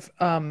reframing of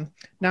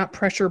not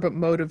pressure, but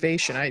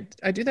motivation.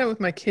 I do that with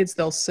my kids.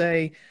 They'll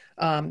say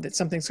that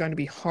something's going to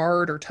be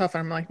hard or tough.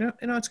 And I'm like, no,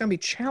 it's going to be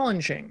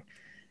challenging.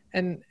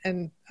 And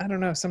I don't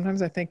know,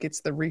 sometimes I think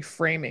it's the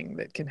reframing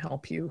that can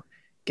help you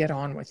get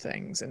on with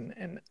things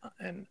and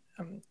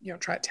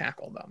try to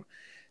tackle them.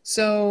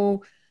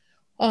 So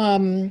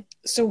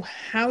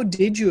how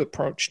did you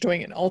approach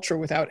doing an ultra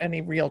without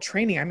any real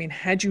training? I mean,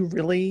 had you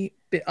really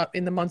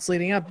in the months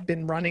leading up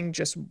been running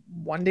just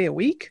one day a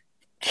week?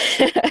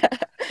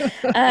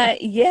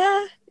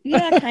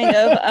 Yeah, kind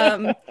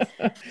of.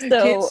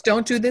 So kids,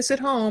 don't do this at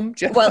home.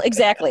 Well,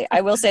 exactly.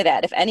 I will say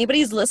that if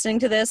anybody's listening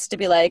to this to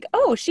be like,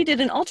 oh, she did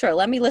an ultra,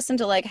 let me listen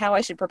to like how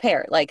I should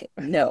prepare. Like,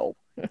 no,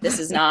 this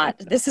is not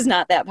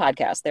that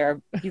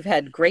podcast. You've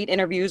had great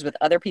interviews with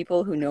other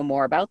people who know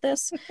more about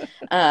this.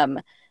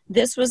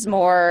 This was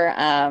more,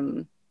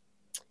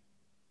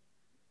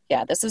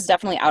 this is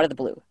definitely out of the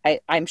blue.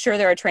 I'm sure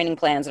there are training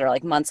plans that are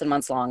like months and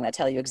months long that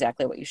tell you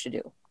exactly what you should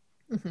do.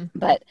 Mm-hmm.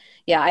 But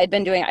yeah, I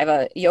have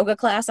a yoga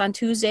class on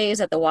Tuesdays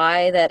at the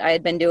Y that I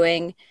had been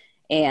doing.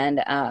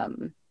 And I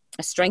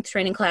a strength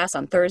training class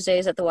on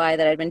Thursdays at the Y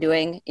that I'd been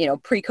doing,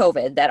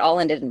 pre-COVID. That all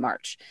ended in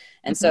March.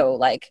 And so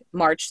like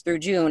March through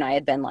June, I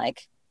had been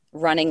like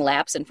running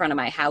laps in front of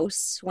my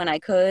house when I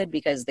could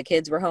because the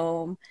kids were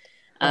home.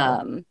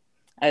 I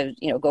would,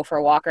 go for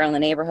a walk around the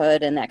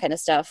neighborhood and that kind of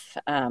stuff.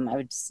 I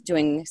was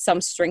doing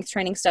some strength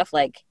training stuff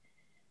like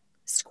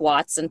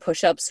squats and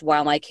push-ups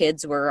while my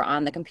kids were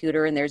on the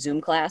computer in their Zoom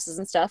classes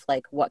and stuff.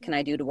 Like, what can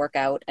I do to work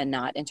out and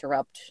not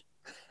interrupt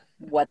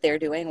what they're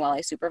doing while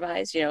I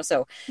supervise,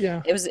 So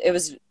Yeah. it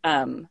was,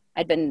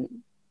 I'd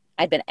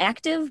been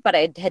active, but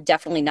I had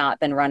definitely not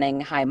been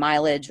running high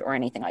mileage or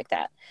anything like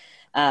that.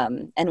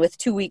 And with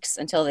 2 weeks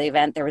until the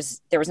event, there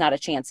was not a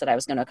chance that I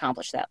was going to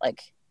accomplish that.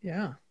 Like,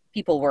 Yeah.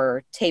 people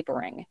were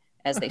tapering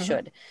as they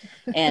should.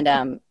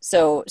 And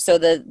so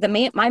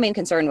my main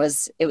concern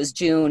was it was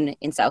June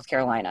in South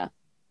Carolina.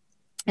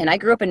 And I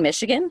grew up in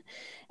Michigan.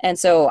 And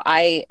so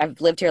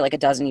I've lived here like a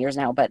dozen years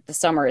now, but the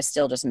summer is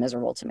still just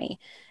miserable to me.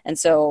 And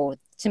so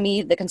to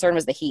me, the concern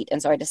was the heat.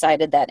 And so I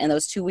decided that in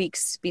those 2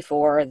 weeks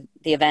before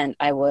the event,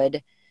 I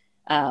would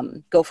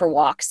go for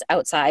walks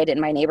outside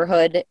in my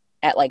neighborhood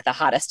at like the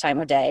hottest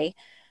time of day.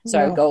 So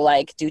I would go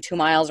like do 2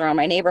 miles around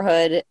my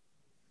neighborhood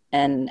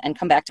and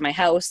come back to my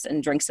house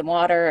and drink some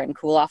water and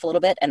cool off a little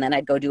bit. And then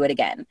I'd go do it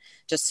again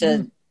just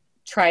to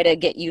try to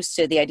get used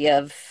to the idea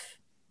of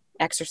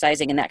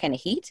exercising in that kind of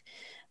heat.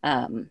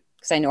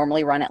 Because I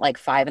normally run at like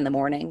 5 a.m,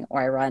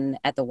 or I run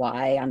at the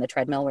Y on the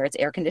treadmill where it's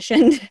air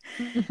conditioned.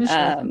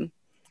 And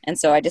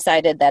so I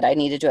decided that I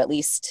needed to at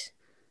least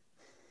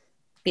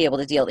be able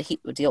to deal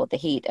with the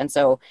heat. And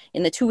so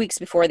in the 2 weeks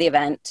before the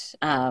event,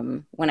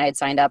 when I had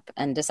signed up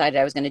and decided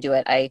I was going to do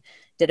it, I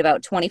did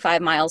about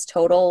 25 miles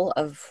total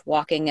of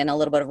walking and a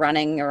little bit of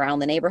running around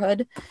the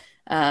neighborhood,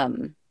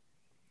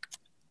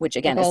 which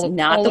again is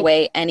not the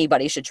way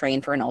anybody should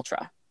train for an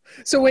ultra.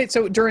 So wait,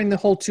 so during the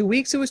whole 2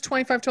 weeks, it was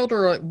 25 total,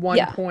 or at one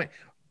point?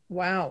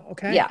 Wow.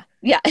 Okay. Yeah.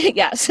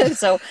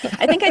 So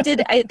I think I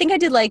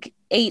did like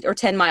 8 or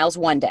 10 miles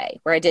one day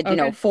where I did,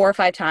 4 or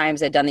 5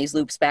 times. I'd done these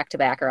loops back to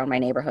back around my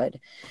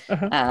neighborhood.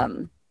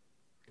 But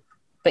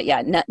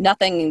yeah,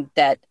 nothing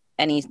that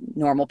any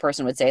normal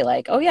person would say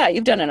like, oh yeah,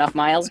 you've done enough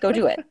miles, go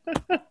do it.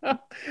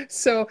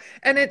 So,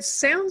 and it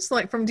sounds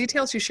like from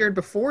details you shared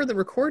before the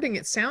recording,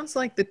 it sounds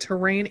like the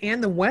terrain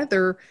and the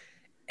weather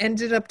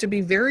ended up to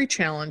be very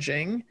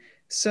challenging.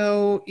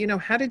 So,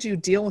 how did you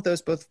deal with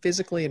those both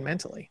physically and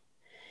mentally?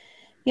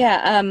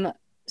 Yeah.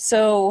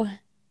 So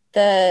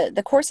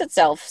the course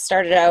itself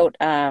started out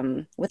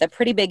with a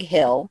pretty big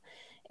hill,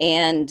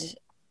 and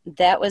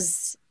it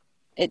was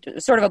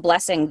sort of a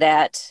blessing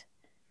that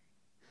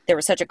there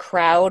was such a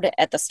crowd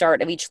at the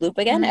start of each loop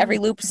again. Every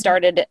loop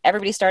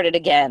everybody started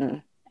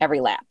again every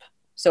lap.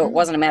 So it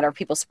wasn't a matter of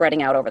people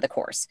spreading out over the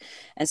course.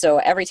 And so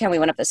every time we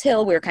went up this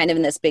hill, we were kind of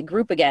in this big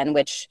group again,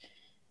 which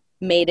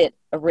made it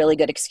a really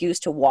good excuse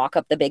to walk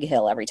up the big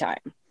hill every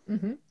time.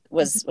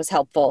 Was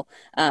helpful.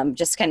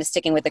 Just kind of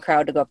sticking with the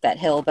crowd to go up that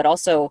hill, but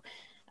also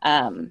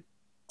kind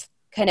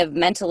of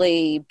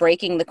mentally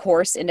breaking the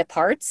course into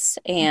parts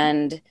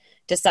and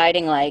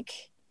deciding like,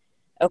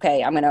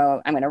 okay, I'm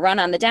gonna run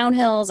on the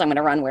downhills. I'm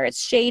gonna run where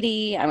it's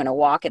shady. I'm gonna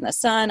walk in the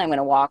sun. I'm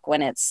gonna walk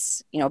when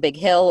it's a big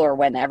hill or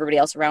when everybody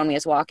else around me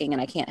is walking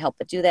and I can't help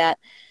but do that.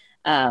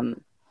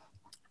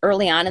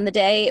 Early on in the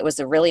day, it was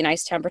a really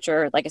nice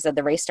temperature. Like I said,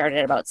 the race started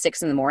at about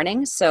 6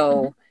 a.m,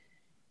 so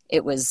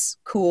it was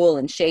cool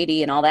and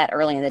shady and all that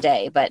early in the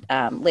day. But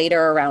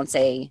later around,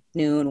 say,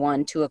 noon,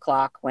 1, 2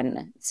 o'clock,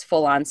 when it's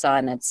full on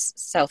sun, it's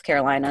South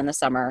Carolina in the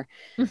summer,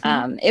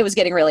 it was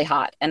getting really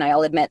hot. And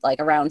I'll admit, like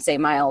around, say,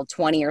 mile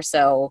 20 or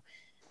so,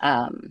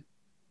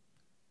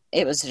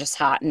 it was just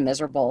hot and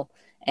miserable.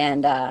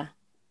 And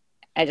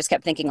I just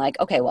kept thinking like,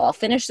 okay, well, I'll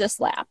finish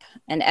this lap.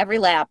 And every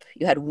lap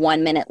you had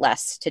 1 minute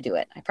less to do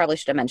it. I probably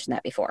should have mentioned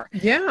that before.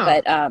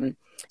 Yeah. But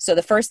so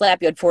the first lap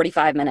you had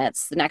 45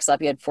 minutes, the next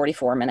lap you had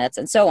 44 minutes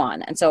and so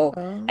on. And so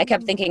I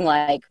kept thinking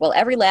like, well,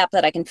 every lap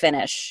that I can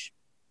finish,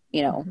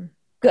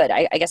 good.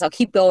 I guess I'll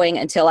keep going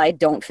until I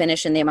don't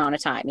finish in the amount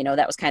of time.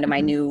 That was kind of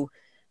my new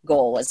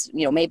goal was,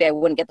 maybe I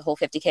wouldn't get the whole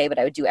 50K, but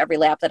I would do every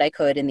lap that I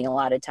could in the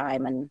allotted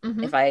time. And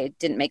if I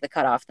didn't make the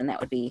cutoff, then that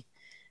would be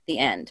the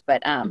end.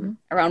 But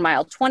around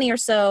mile 20 or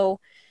so,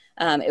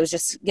 it was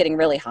just getting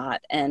really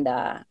hot. And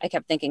I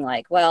kept thinking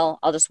like, well,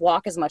 I'll just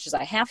walk as much as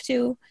I have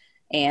to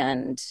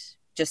and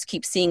just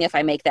keep seeing if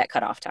I make that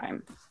cutoff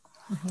time.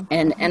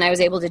 And I was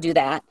able to do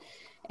that.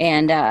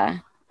 And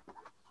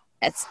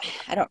it's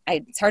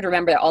hard to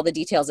remember all the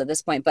details at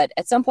this point, but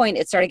at some point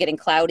it started getting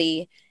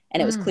cloudy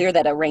and it was clear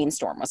that a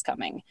rainstorm was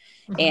coming.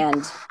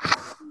 And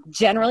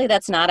generally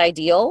that's not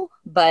ideal,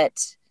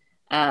 but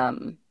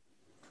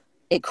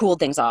it cooled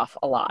things off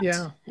a lot.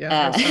 Yeah.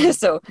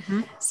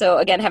 So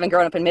again, having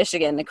grown up in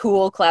Michigan, the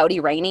cool, cloudy,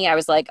 rainy, I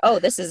was like, oh,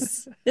 this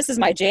is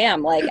my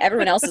jam. Like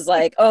everyone else is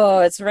like,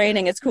 oh, it's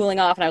raining, it's cooling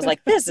off. And I was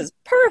like, this is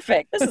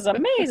perfect. This is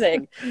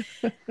amazing.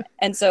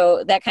 And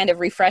so that kind of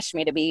refreshed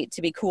me to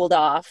be cooled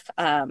off.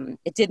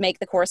 It did make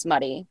the course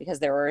muddy because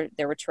there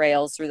were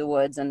trails through the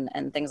woods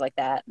and things like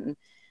that. And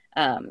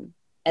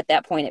at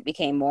that point it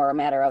became more a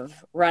matter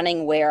of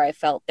running where I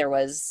felt there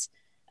was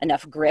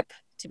enough grip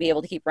to be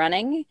able to keep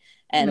running,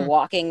 and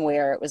walking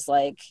where it was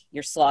like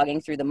you're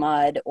slogging through the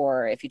mud,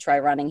 or if you try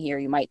running here,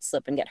 you might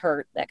slip and get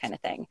hurt, that kind of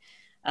thing.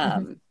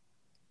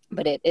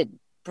 But it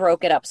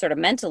broke it up sort of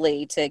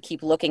mentally to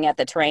keep looking at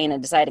the terrain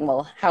and deciding,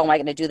 well, how am I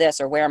going to do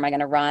this, or where am I going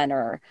to run,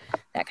 or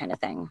that kind of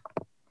thing.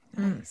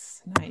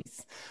 Nice.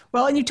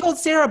 Well, and you told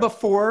Sarah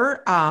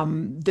before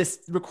this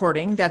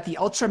recording that the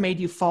ultra made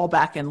you fall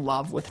back in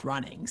love with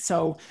running.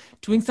 So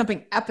doing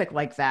something epic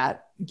like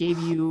that got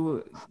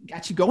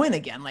you going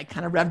again, like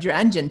kind of revved your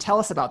engine. Tell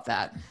us about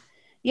that.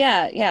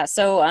 Yeah.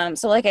 So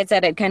like I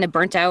said, I'd kind of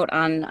burnt out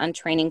on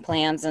training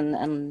plans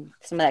and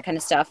some of that kind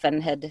of stuff,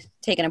 and had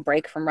taken a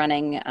break from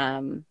running.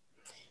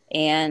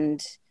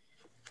 And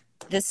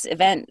this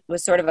event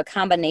was sort of a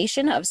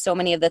combination of so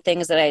many of the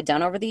things that I had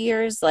done over the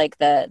years. Like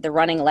the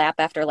running lap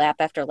after lap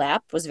after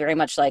lap was very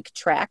much like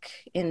track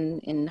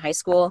in high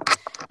school.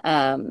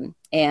 And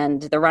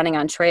the running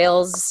on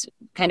trails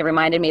kind of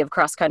reminded me of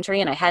cross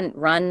country, and I hadn't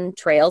run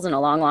trails in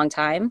a long, long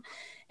time.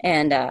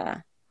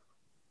 And,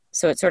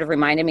 so it sort of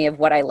reminded me of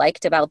what I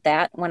liked about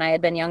that when I had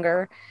been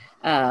younger.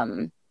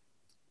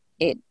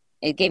 It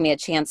gave me a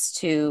chance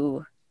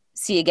to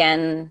see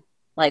again,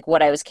 like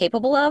what I was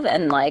capable of,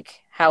 and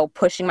like how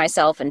pushing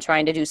myself and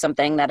trying to do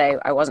something that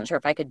I wasn't sure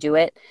if I could do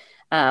it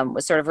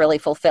was sort of really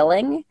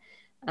fulfilling.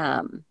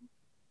 And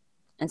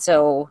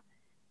so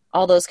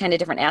all those kind of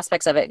different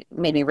aspects of it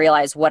made me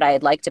realize what I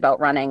had liked about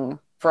running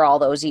for all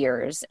those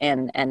years.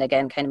 And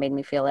again, kind of made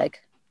me feel like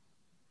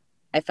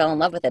I fell in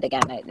love with it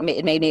again.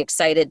 It made me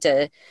excited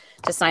to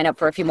sign up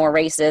for a few more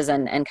races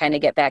and kind of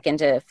get back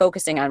into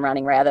focusing on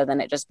running, rather than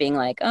it just being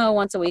like, oh,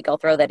 once a week I'll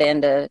throw that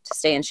in to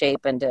stay in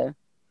shape and to,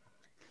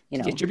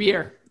 get your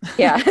beer.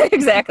 Yeah,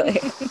 exactly.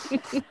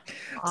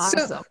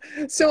 Awesome.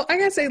 So I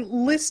gotta say,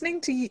 listening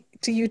to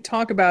you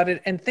talk about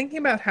it and thinking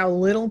about how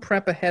little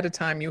prep ahead of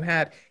time you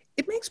had,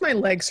 it makes my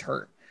legs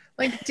hurt.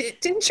 Like,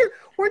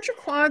 weren't your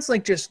quads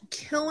like just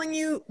killing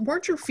you?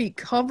 Weren't your feet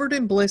covered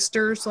in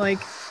blisters? Like,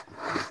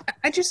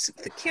 I just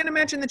can't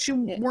imagine that you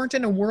weren't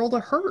in a world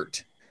of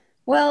hurt.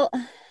 Well,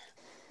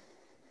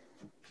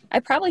 I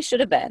probably should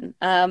have been.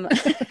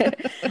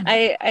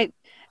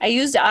 I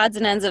used odds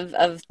and ends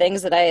of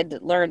things that I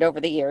had learned over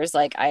the years.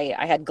 Like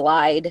I had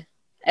Glide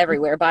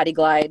everywhere, Body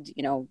Glide,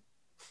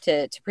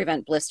 to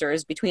prevent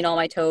blisters between all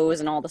my toes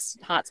and all the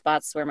hot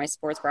spots where my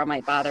sports bra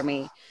might bother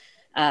me.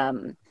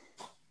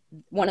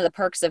 One of the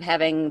perks of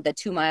having the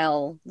 2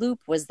 mile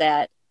loop was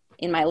that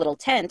in my little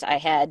tent, I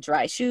had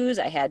dry shoes,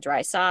 I had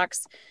dry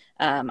socks.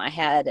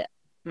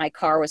 My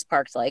car was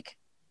parked like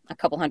a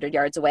couple 100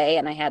 yards away,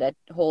 and I had a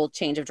whole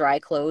change of dry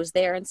clothes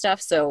there and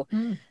stuff. So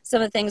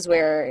some of the things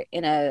where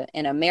in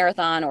a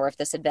marathon, or if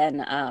this had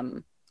been,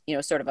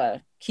 sort of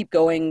a keep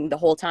going the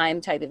whole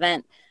time type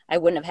event, I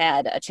wouldn't have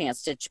had a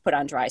chance to put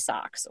on dry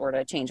socks or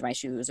to change my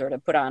shoes or to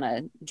put on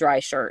a dry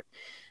shirt.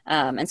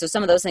 And so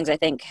some of those things I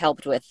think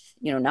helped with,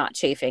 not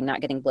chafing,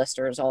 not getting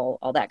blisters,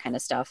 all that kind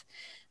of stuff.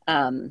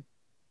 And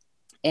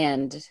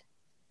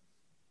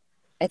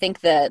I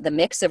think the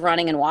mix of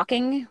running and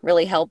walking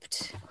really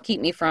helped keep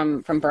me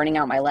from burning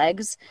out my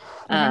legs.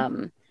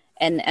 And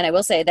I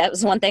will say that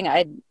was one thing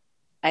I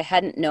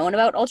hadn't known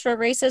about ultra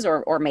races,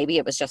 or maybe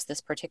it was just this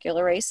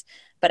particular race,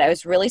 but I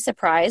was really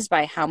surprised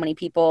by how many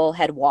people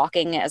had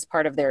walking as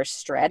part of their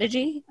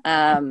strategy.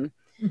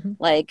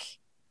 Like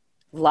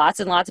lots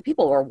and lots of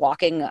people were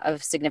walking a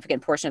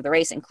significant portion of the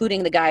race,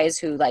 including the guys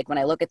who, like, when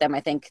I look at them, I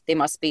think they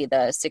must be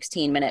the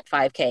 16-minute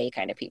 5K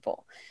kind of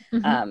people.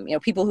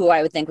 People who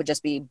I would think would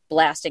just be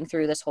blasting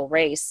through this whole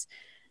race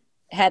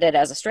had it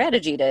as a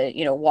strategy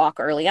to, walk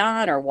early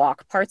on or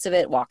walk parts of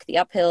it, walk the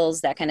uphills,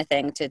 that kind of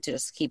thing, to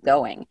just keep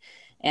going.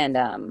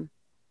 And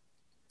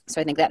so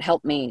I think that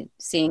helped me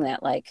seeing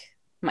that, like,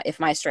 if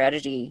my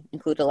strategy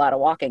included a lot of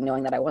walking,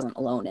 knowing that I wasn't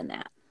alone in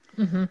that.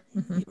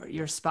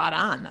 You're spot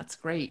on. That's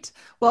great.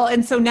 Well,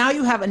 and so now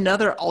you have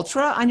another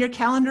ultra on your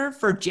calendar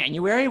for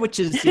January, which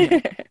is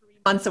 3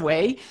 months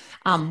away.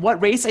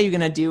 What race are you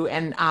going to do?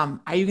 And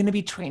are you going to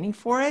be training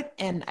for it?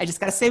 And I just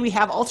got to say, we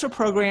have ultra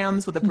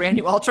programs with a brand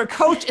new ultra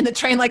coach in the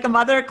Train Like a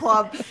Mother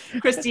Club.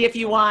 Christy, if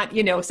you want,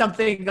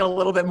 something a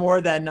little bit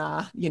more than,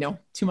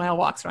 2 mile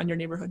walks around your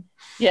neighborhood.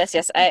 Yes.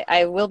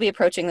 I will be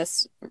approaching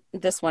this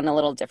one a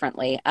little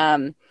differently.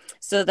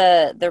 So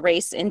the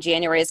race in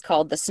January is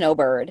called the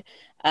Snowbird.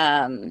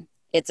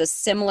 It's a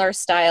similar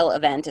style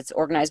event. It's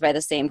organized by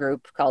the same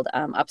group called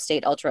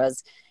Upstate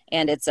Ultras,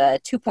 and it's a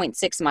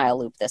 2.6 mile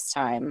loop this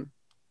time,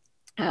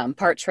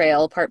 part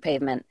trail, part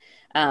pavement.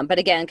 But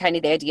again, kind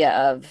of the idea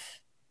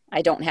of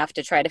I don't have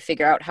to try to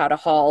figure out how to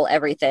haul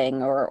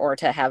everything or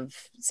to have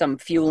some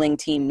fueling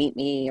team meet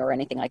me or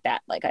anything like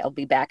that. Like, I'll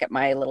be back at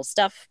my little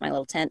stuff, my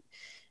little tent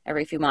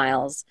every few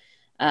miles.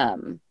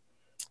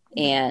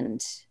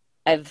 And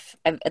I've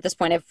at this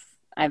point,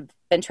 I've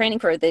been training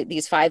for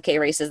these 5K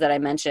races that I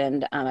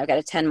mentioned. I've got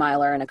a 10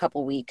 miler in a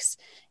couple weeks.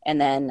 And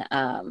then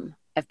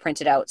I've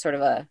printed out sort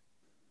of a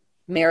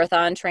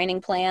marathon training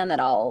plan that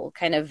I'll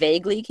kind of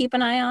vaguely keep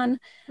an eye on.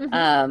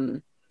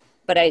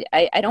 But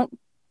I don't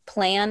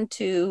plan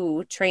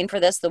to train for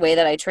this the way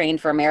that I trained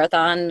for a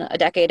marathon a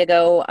decade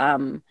ago.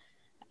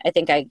 I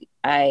think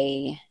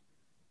I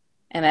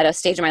am at a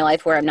stage in my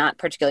life where I'm not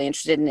particularly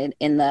interested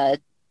in the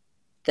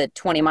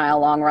 20-mile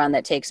long run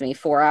that takes me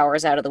 4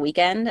 hours out of the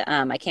weekend.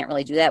 I can't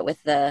really do that with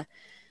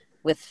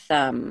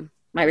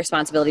my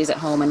responsibilities at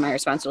home and my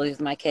responsibilities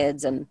with my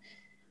kids. And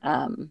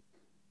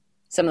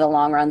some of the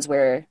long runs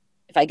where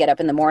if I get up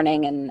in the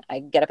morning and I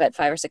get up at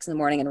 5 or 6 in the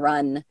morning and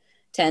run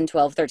 10,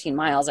 12, 13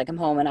 miles, I come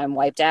home and I'm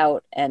wiped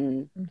out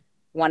and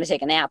want to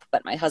take a nap.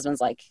 But my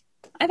husband's like,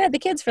 I've had the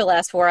kids for the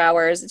last 4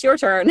 hours. It's your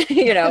turn,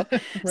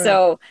 Right.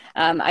 So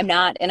I'm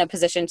not in a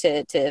position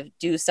to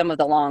do some of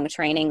the long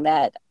training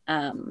that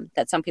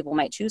some people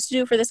might choose to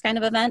do for this kind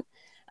of event.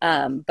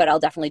 But I'll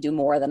definitely do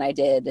more than I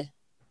did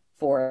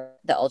for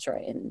the ultra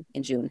in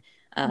June.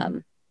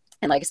 And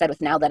like I said,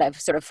 now that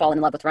I've sort of fallen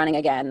in love with running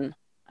again,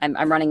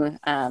 I'm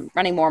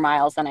running more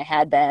miles than I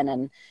had been,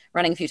 and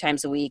running a few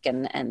times a week,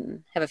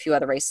 and have a few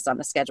other races on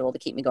the schedule to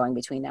keep me going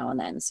between now and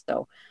then.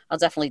 So I'll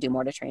definitely do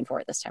more to train for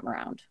it this time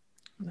around.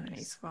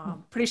 Nice.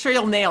 Well, pretty sure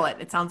you'll nail it.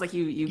 It sounds like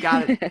you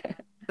got it,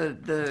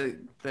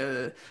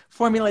 the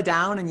formula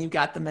down, and you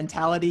got the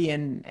mentality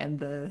and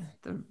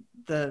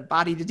the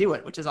body to do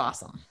it, which is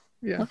awesome.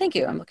 Yeah. Well, thank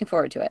you. I'm looking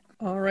forward to it.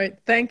 All right.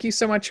 Thank you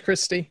so much,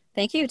 Christy.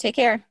 Thank you. Take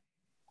care.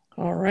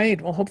 All right.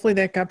 Well, hopefully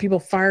that got people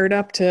fired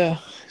up to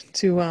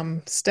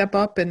step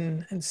up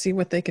and see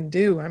what they can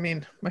do. I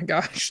mean, my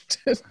gosh.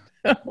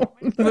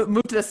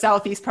 Move to the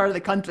southeast part of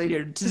the country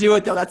to do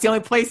it, though. That's the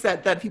only place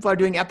that people are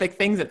doing epic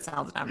things, it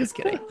sounds. I'm just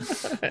kidding.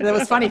 And it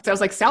was funny because I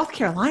was like, South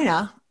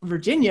Carolina,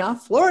 Virginia,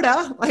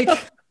 Florida, like...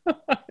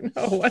 I know.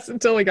 It wasn't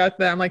until we got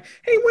there. I'm like,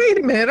 hey, wait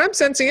a minute. I'm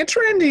sensing a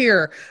trend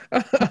here.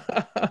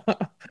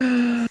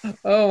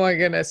 Oh, my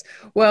goodness.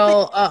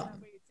 Well...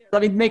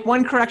 Let me make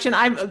one correction.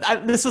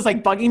 This was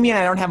like bugging me, and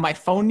I don't have my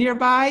phone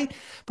nearby,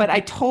 but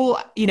I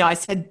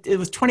said it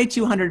was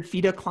 2,200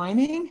 feet of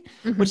climbing,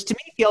 which to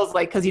me feels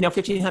like, because,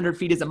 1,500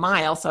 feet is a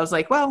mile. So I was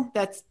like, well,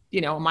 that's,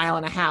 a mile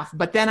and a half.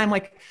 But then I'm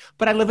like,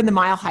 but I live in the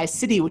Mile High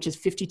City, which is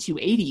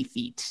 5,280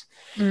 feet.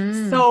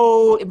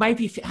 So it might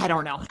be, I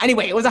don't know.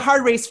 Anyway, it was a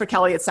hard race for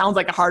Kelly. It sounds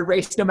like a hard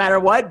race no matter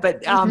what,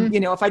 but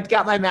if I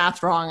got my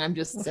math wrong, I'm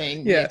just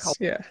saying. Yes.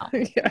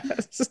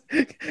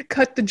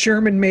 Cut the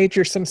German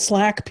major some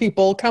slack,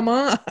 people. Come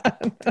on.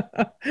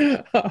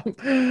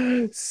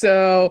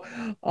 So,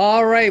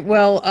 all right.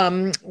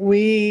 Well,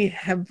 we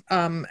have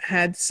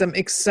had some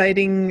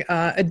exciting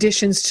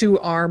additions to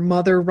our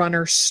Mother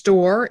Runner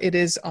store. It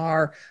is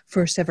our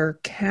first ever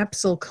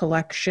capsule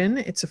collection.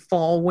 It's a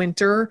fall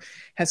winter,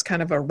 has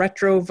kind of a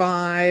retro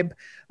vibe,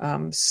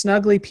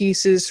 snuggly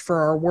pieces for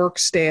our work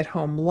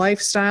stay-at-home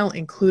lifestyle,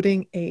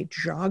 including a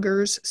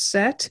joggers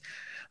set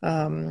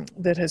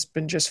that has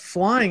been just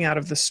flying out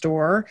of the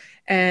store.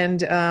 And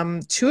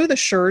two of the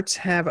shirts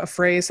have a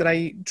phrase that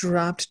I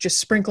dropped, just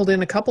sprinkled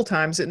in a couple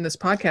times in this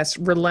podcast,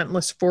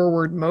 relentless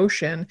forward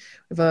motion.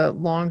 We have a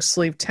long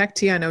sleeve tech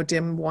tee. I know,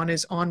 Dim, one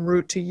is en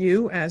route to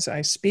you as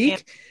I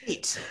speak.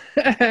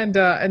 And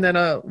then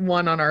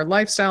one on our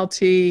lifestyle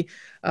tee.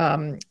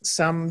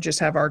 Some just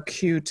have our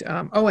cute,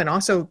 and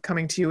also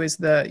coming to you is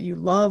you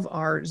love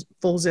our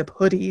full zip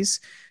hoodies.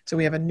 So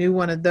we have a new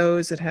one of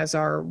those that has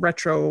our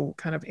retro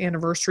kind of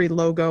anniversary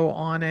logo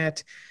on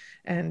it,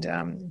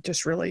 and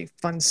just really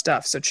fun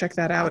stuff. So check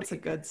that out.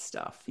 That's good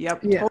stuff. Yep.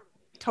 Yeah.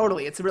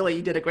 Totally.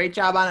 You did a great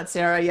job on it,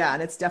 Sarah. Yeah.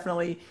 And it's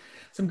definitely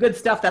some good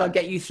stuff that'll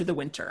get you through the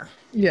winter.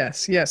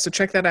 Yes. So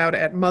check that out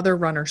at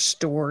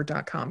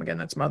motherrunnerstore.com. Again,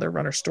 that's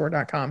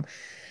motherrunnerstore.com.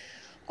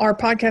 Our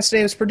podcast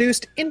today was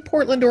produced in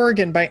Portland,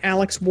 Oregon by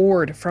Alex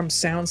Ward from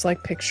Sounds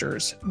Like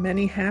Pictures.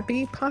 Many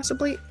happy,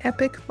 possibly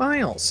epic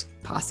miles.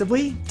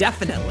 Possibly,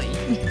 definitely.